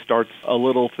 somebody starts a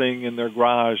little thing in their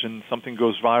garage and something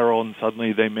goes viral and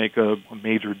suddenly they make a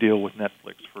major deal with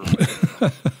Netflix for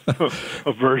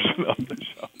a version of the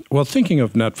show. Well, thinking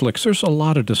of Netflix, there's a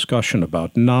lot of discussion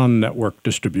about non-network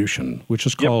distribution, which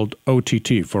is called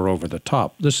OTT for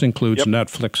over-the-top. This includes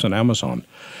Netflix and Amazon.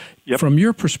 From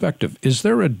your perspective, is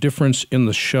there a difference in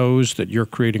the shows that you're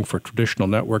creating for traditional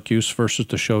network use versus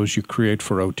the shows you create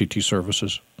for OTT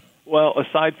services? Well,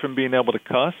 aside from being able to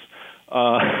cuss,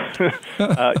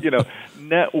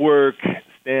 network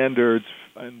standards,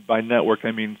 and by network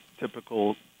I mean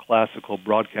typical classical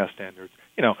broadcast standards,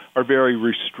 are very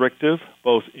restrictive,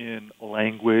 both in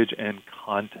language and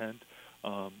content,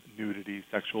 nudity,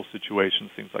 sexual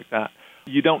situations, things like that.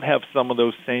 You don't have some of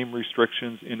those same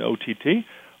restrictions in OTT.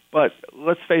 But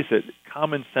let's face it,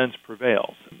 common sense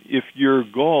prevails. If your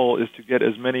goal is to get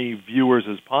as many viewers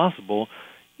as possible,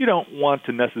 you don't want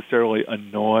to necessarily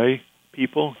annoy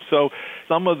people. So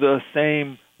some of the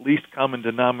same least common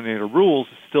denominator rules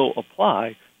still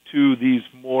apply to these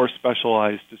more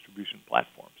specialized distribution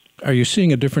platforms. Are you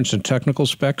seeing a difference in technical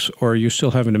specs, or are you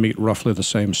still having to meet roughly the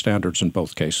same standards in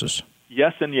both cases?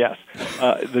 Yes and yes.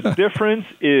 The difference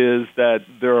is that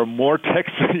there are more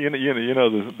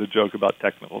the joke about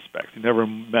technical specs. You never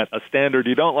met a standard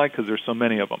you don't like because there's so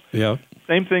many of them. Yeah.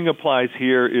 Same thing applies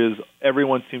here is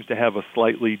everyone seems to have a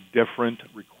slightly different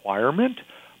requirement,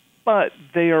 but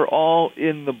they are all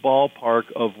in the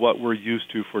ballpark of what we're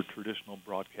used to for traditional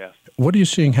broadcast. What are you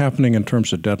seeing happening in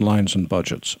terms of deadlines and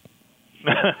budgets?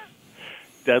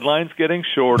 Deadlines getting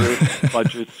shorter,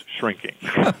 budgets shrinking.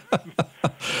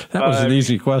 That was an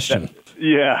easy question.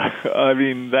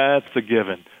 That's a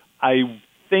given. I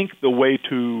think the way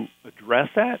to address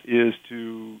that is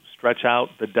to stretch out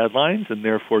the deadlines, and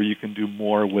therefore you can do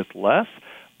more with less.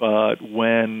 But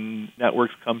when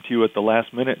networks come to you at the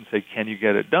last minute and say, can you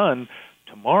get it done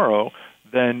tomorrow,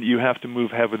 then you have to move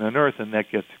heaven and earth, and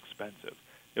that gets expensive.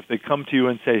 If they come to you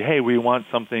and say, hey, we want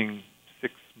something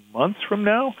 6 months from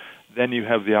now, then you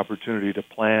have the opportunity to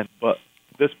plan. But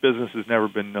this business has never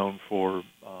been known for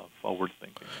forward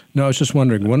thinking. No, I was just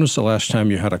wondering, when was the last time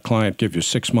you had a client give you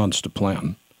 6 months to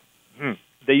plan?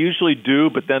 They usually do,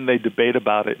 but then they debate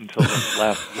about it until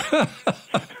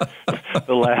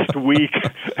the last week.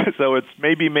 So it's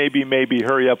maybe,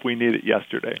 hurry up, we need it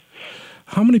yesterday.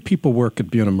 How many people work at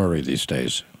Bunim-Murray these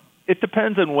days? It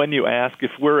depends on when you ask.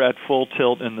 If we're at full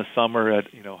tilt in the summer at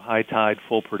high tide,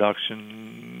 full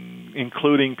production,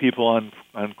 including people on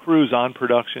cruise on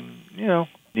production,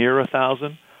 near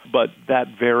 1,000. But that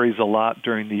varies a lot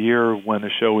during the year when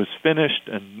a show is finished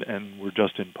and we're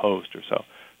just in post or so.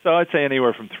 So I'd say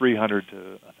anywhere from 300 to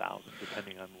 1,000,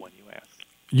 depending on when you ask.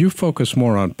 You focus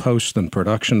more on post than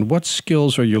production. What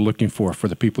skills are you looking for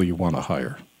the people you want to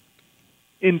hire?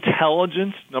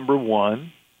 Intelligence, number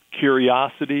one.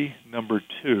 Curiosity, number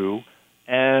two.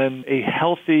 And a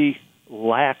healthy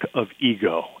lack of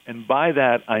ego. And by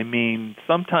that, I mean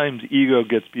sometimes ego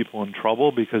gets people in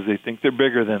trouble because they think they're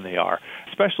bigger than they are.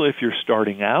 Especially if you're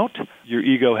starting out, your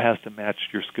ego has to match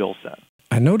your skill set.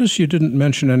 I noticed you didn't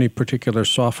mention any particular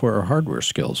software or hardware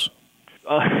skills.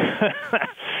 A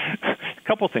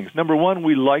couple things. Number one,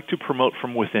 we like to promote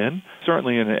from within,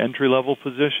 certainly in an entry-level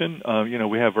position.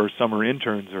 We have our summer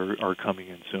interns are coming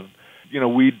in soon.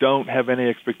 We don't have any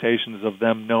expectations of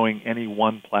them knowing any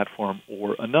one platform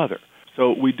or another.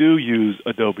 So we do use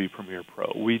Adobe Premiere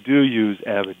Pro. We do use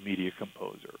Avid Media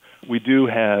Composer. We do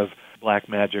have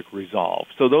Blackmagic Resolve.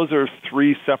 So those are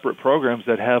three separate programs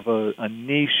that have a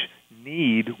niche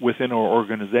need within our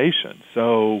organization.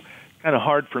 So kind of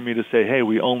hard for me to say, hey,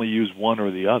 we only use one or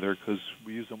the other because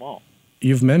we use them all.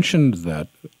 You've mentioned that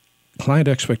client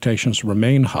expectations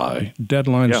remain high,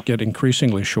 deadlines get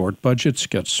increasingly short, budgets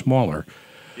get smaller.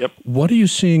 Yep. What are you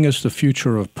seeing as the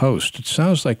future of post? It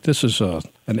sounds like this is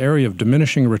an area of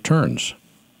diminishing returns.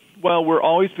 Well, we're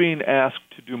always being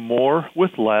asked to do more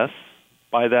with less.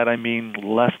 By that I mean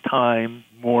less time,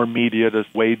 more media to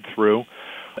wade through.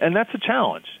 And that's a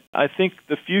challenge. I think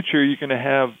the future, you're going to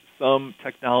have some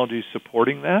technology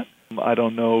supporting that. I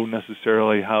don't know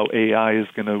necessarily how AI is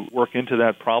going to work into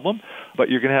that problem, but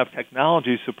you're going to have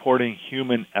technology supporting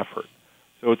human effort.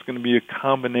 So it's going to be a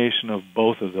combination of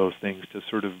both of those things to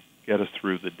sort of get us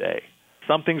through the day.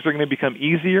 Some things are going to become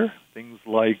easier, things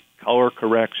like color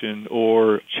correction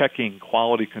or checking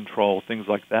quality control, things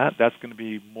like that. That's going to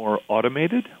be more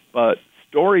automated. But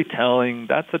storytelling,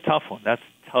 that's a tough one. That's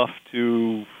tough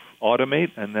to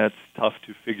automate, and that's tough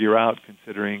to figure out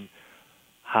considering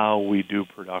how we do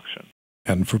production.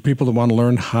 And for people that want to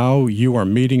learn how you are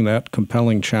meeting that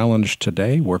compelling challenge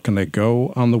today, where can they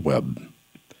go on the web?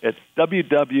 It's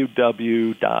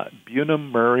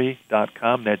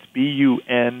www.Bunim-Murray.com. That's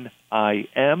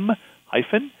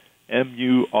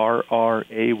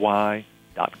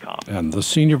BUNIM-MURRAY.com. And the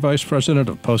Senior Vice President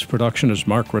of Post-Production is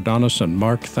Mark Raudonis. And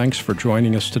Mark, thanks for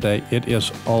joining us today. It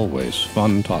is always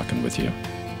fun talking with you.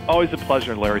 Always a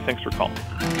pleasure, Larry. Thanks for calling.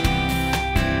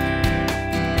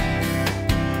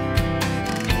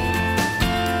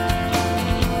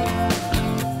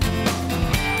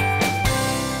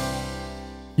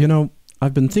 You know,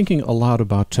 I've been thinking a lot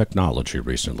about technology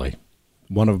recently.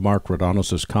 One of Mark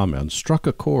Raudonis' comments struck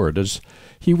a chord as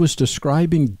he was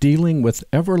describing dealing with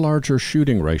ever larger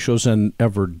shooting ratios and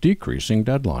ever decreasing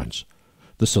deadlines.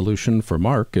 The solution for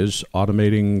Mark is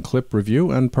automating clip review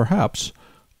and perhaps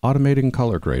automating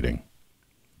color grading.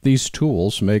 These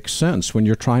tools make sense when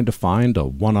you're trying to find a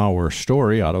 1-hour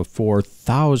story out of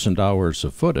 4,000 hours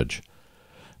of footage.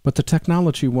 But the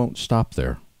technology won't stop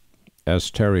there.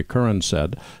 As Curren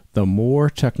said, the more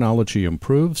technology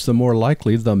improves, the more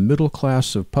likely the middle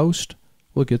class of post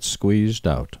will get squeezed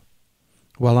out.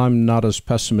 While I'm not as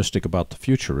pessimistic about the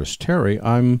future as Terry,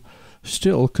 I'm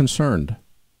still concerned.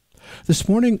 This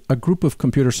morning, a group of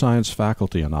computer science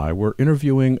faculty and I were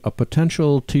interviewing a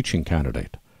potential teaching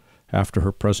candidate. After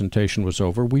her presentation was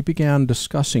over, we began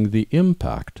discussing the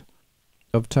impact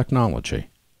of technology.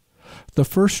 The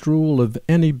first rule of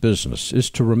any business is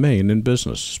to remain in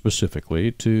business,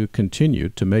 specifically to continue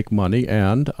to make money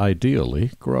and,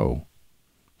 ideally, grow.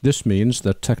 This means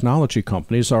that technology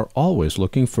companies are always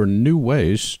looking for new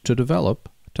ways to develop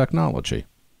technology.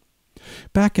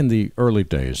 Back in the early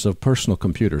days of personal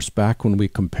computers, back when we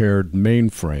compared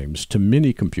mainframes to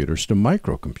mini-computers to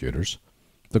microcomputers,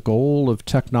 the goal of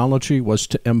technology was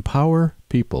to empower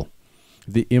people.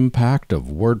 The impact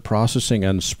of word processing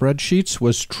and spreadsheets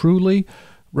was truly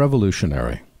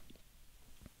revolutionary.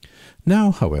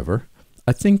 Now, however,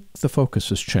 I think the focus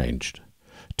has changed.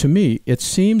 To me, it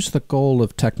seems the goal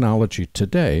of technology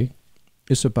today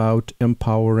is about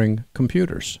empowering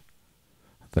computers.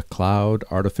 The cloud,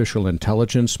 artificial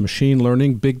intelligence, machine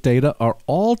learning, big data are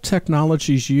all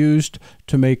technologies used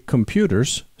to make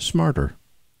computers smarter.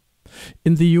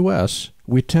 In the U.S.,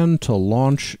 we tend to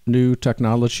launch new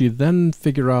technology, then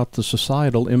figure out the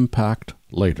societal impact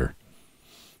later.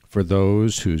 For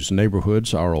those whose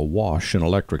neighborhoods are awash in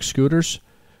electric scooters,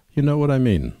 you know what I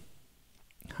mean.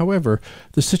 However,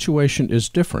 the situation is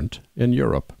different in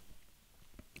Europe.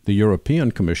 The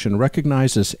European Commission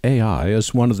recognizes AI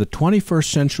as one of the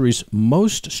 21st century's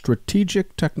most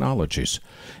strategic technologies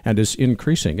and is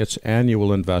increasing its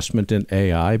annual investment in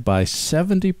AI by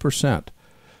 70%.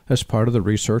 as part of the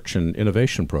research and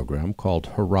innovation program called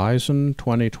Horizon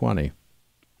 2020.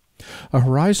 A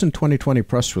Horizon 2020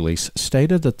 press release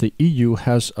stated that the EU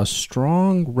has a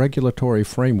strong regulatory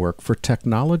framework for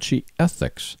technology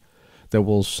ethics that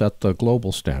will set the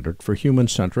global standard for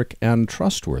human-centric and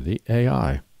trustworthy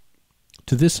AI.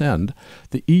 To this end,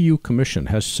 the EU Commission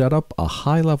has set up a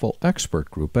high-level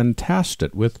expert group and tasked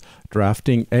it with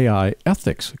drafting AI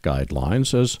ethics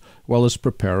guidelines as well as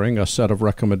preparing a set of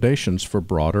recommendations for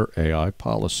broader AI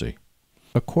policy.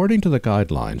 According to the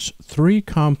guidelines, 3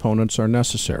 components are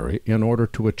necessary in order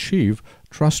to achieve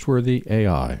trustworthy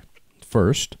AI.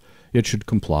 First, it should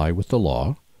comply with the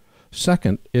law.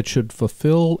 Second, it should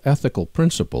fulfill ethical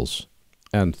principles.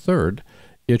 And third,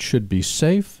 it should be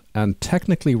safe and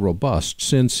technically robust,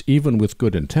 since even with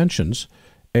good intentions,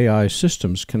 AI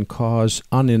systems can cause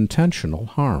unintentional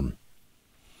harm.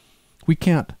 We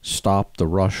can't stop the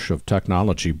rush of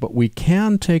technology, but we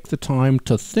can take the time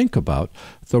to think about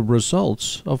the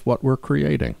results of what we're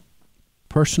creating.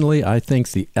 Personally, I think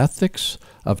the ethics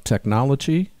of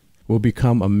technology will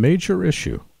become a major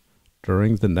issue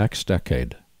during the next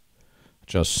decade.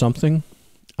 Just something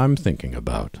I'm thinking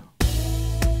about.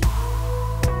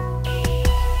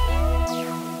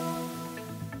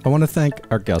 I want to thank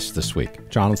our guests this week: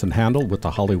 Jonathan Handel with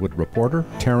The Hollywood Reporter,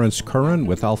 Terence Curren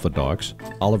with Alpha Dogs,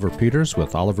 Oliver Peters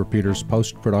with Oliver Peters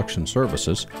Post-Production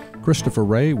Services, Christopher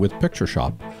Ray with Picture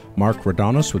Shop, Mark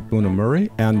Raudonis with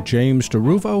Bunim-Murray, and James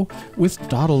DeRuvo with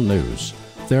DoddleNEWS.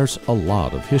 There's a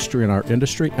lot of history in our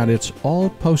industry, and it's all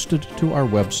posted to our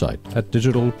website at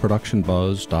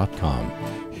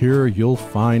digitalproductionbuzz.com. Here you'll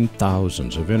find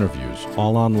thousands of interviews,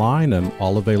 all online and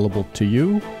all available to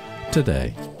you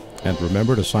today. And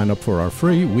remember to sign up for our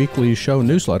free weekly show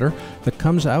newsletter that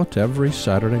comes out every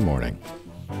Saturday morning.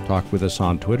 Talk with us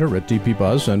on Twitter at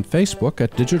DPBuzz and Facebook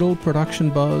at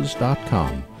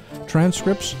digitalproductionbuzz.com.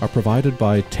 Transcripts are provided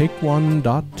by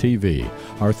TakeOne.tv.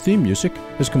 Our theme music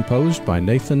is composed by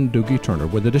Nathan Doogie Turner,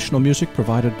 with additional music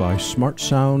provided by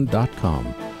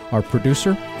SmartSound.com. Our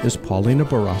producer is Paulina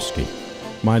Borowski.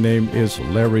 My name is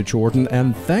Larry Jordan,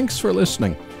 and thanks for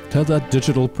listening to the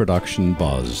Digital Production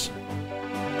Buzz.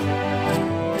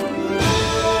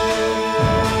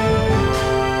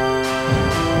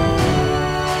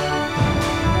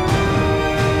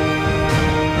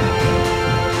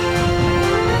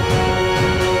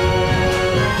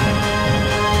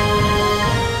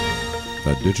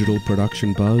 The Digital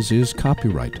Production Buzz is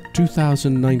copyright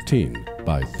 2019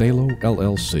 by Thalo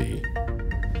LLC.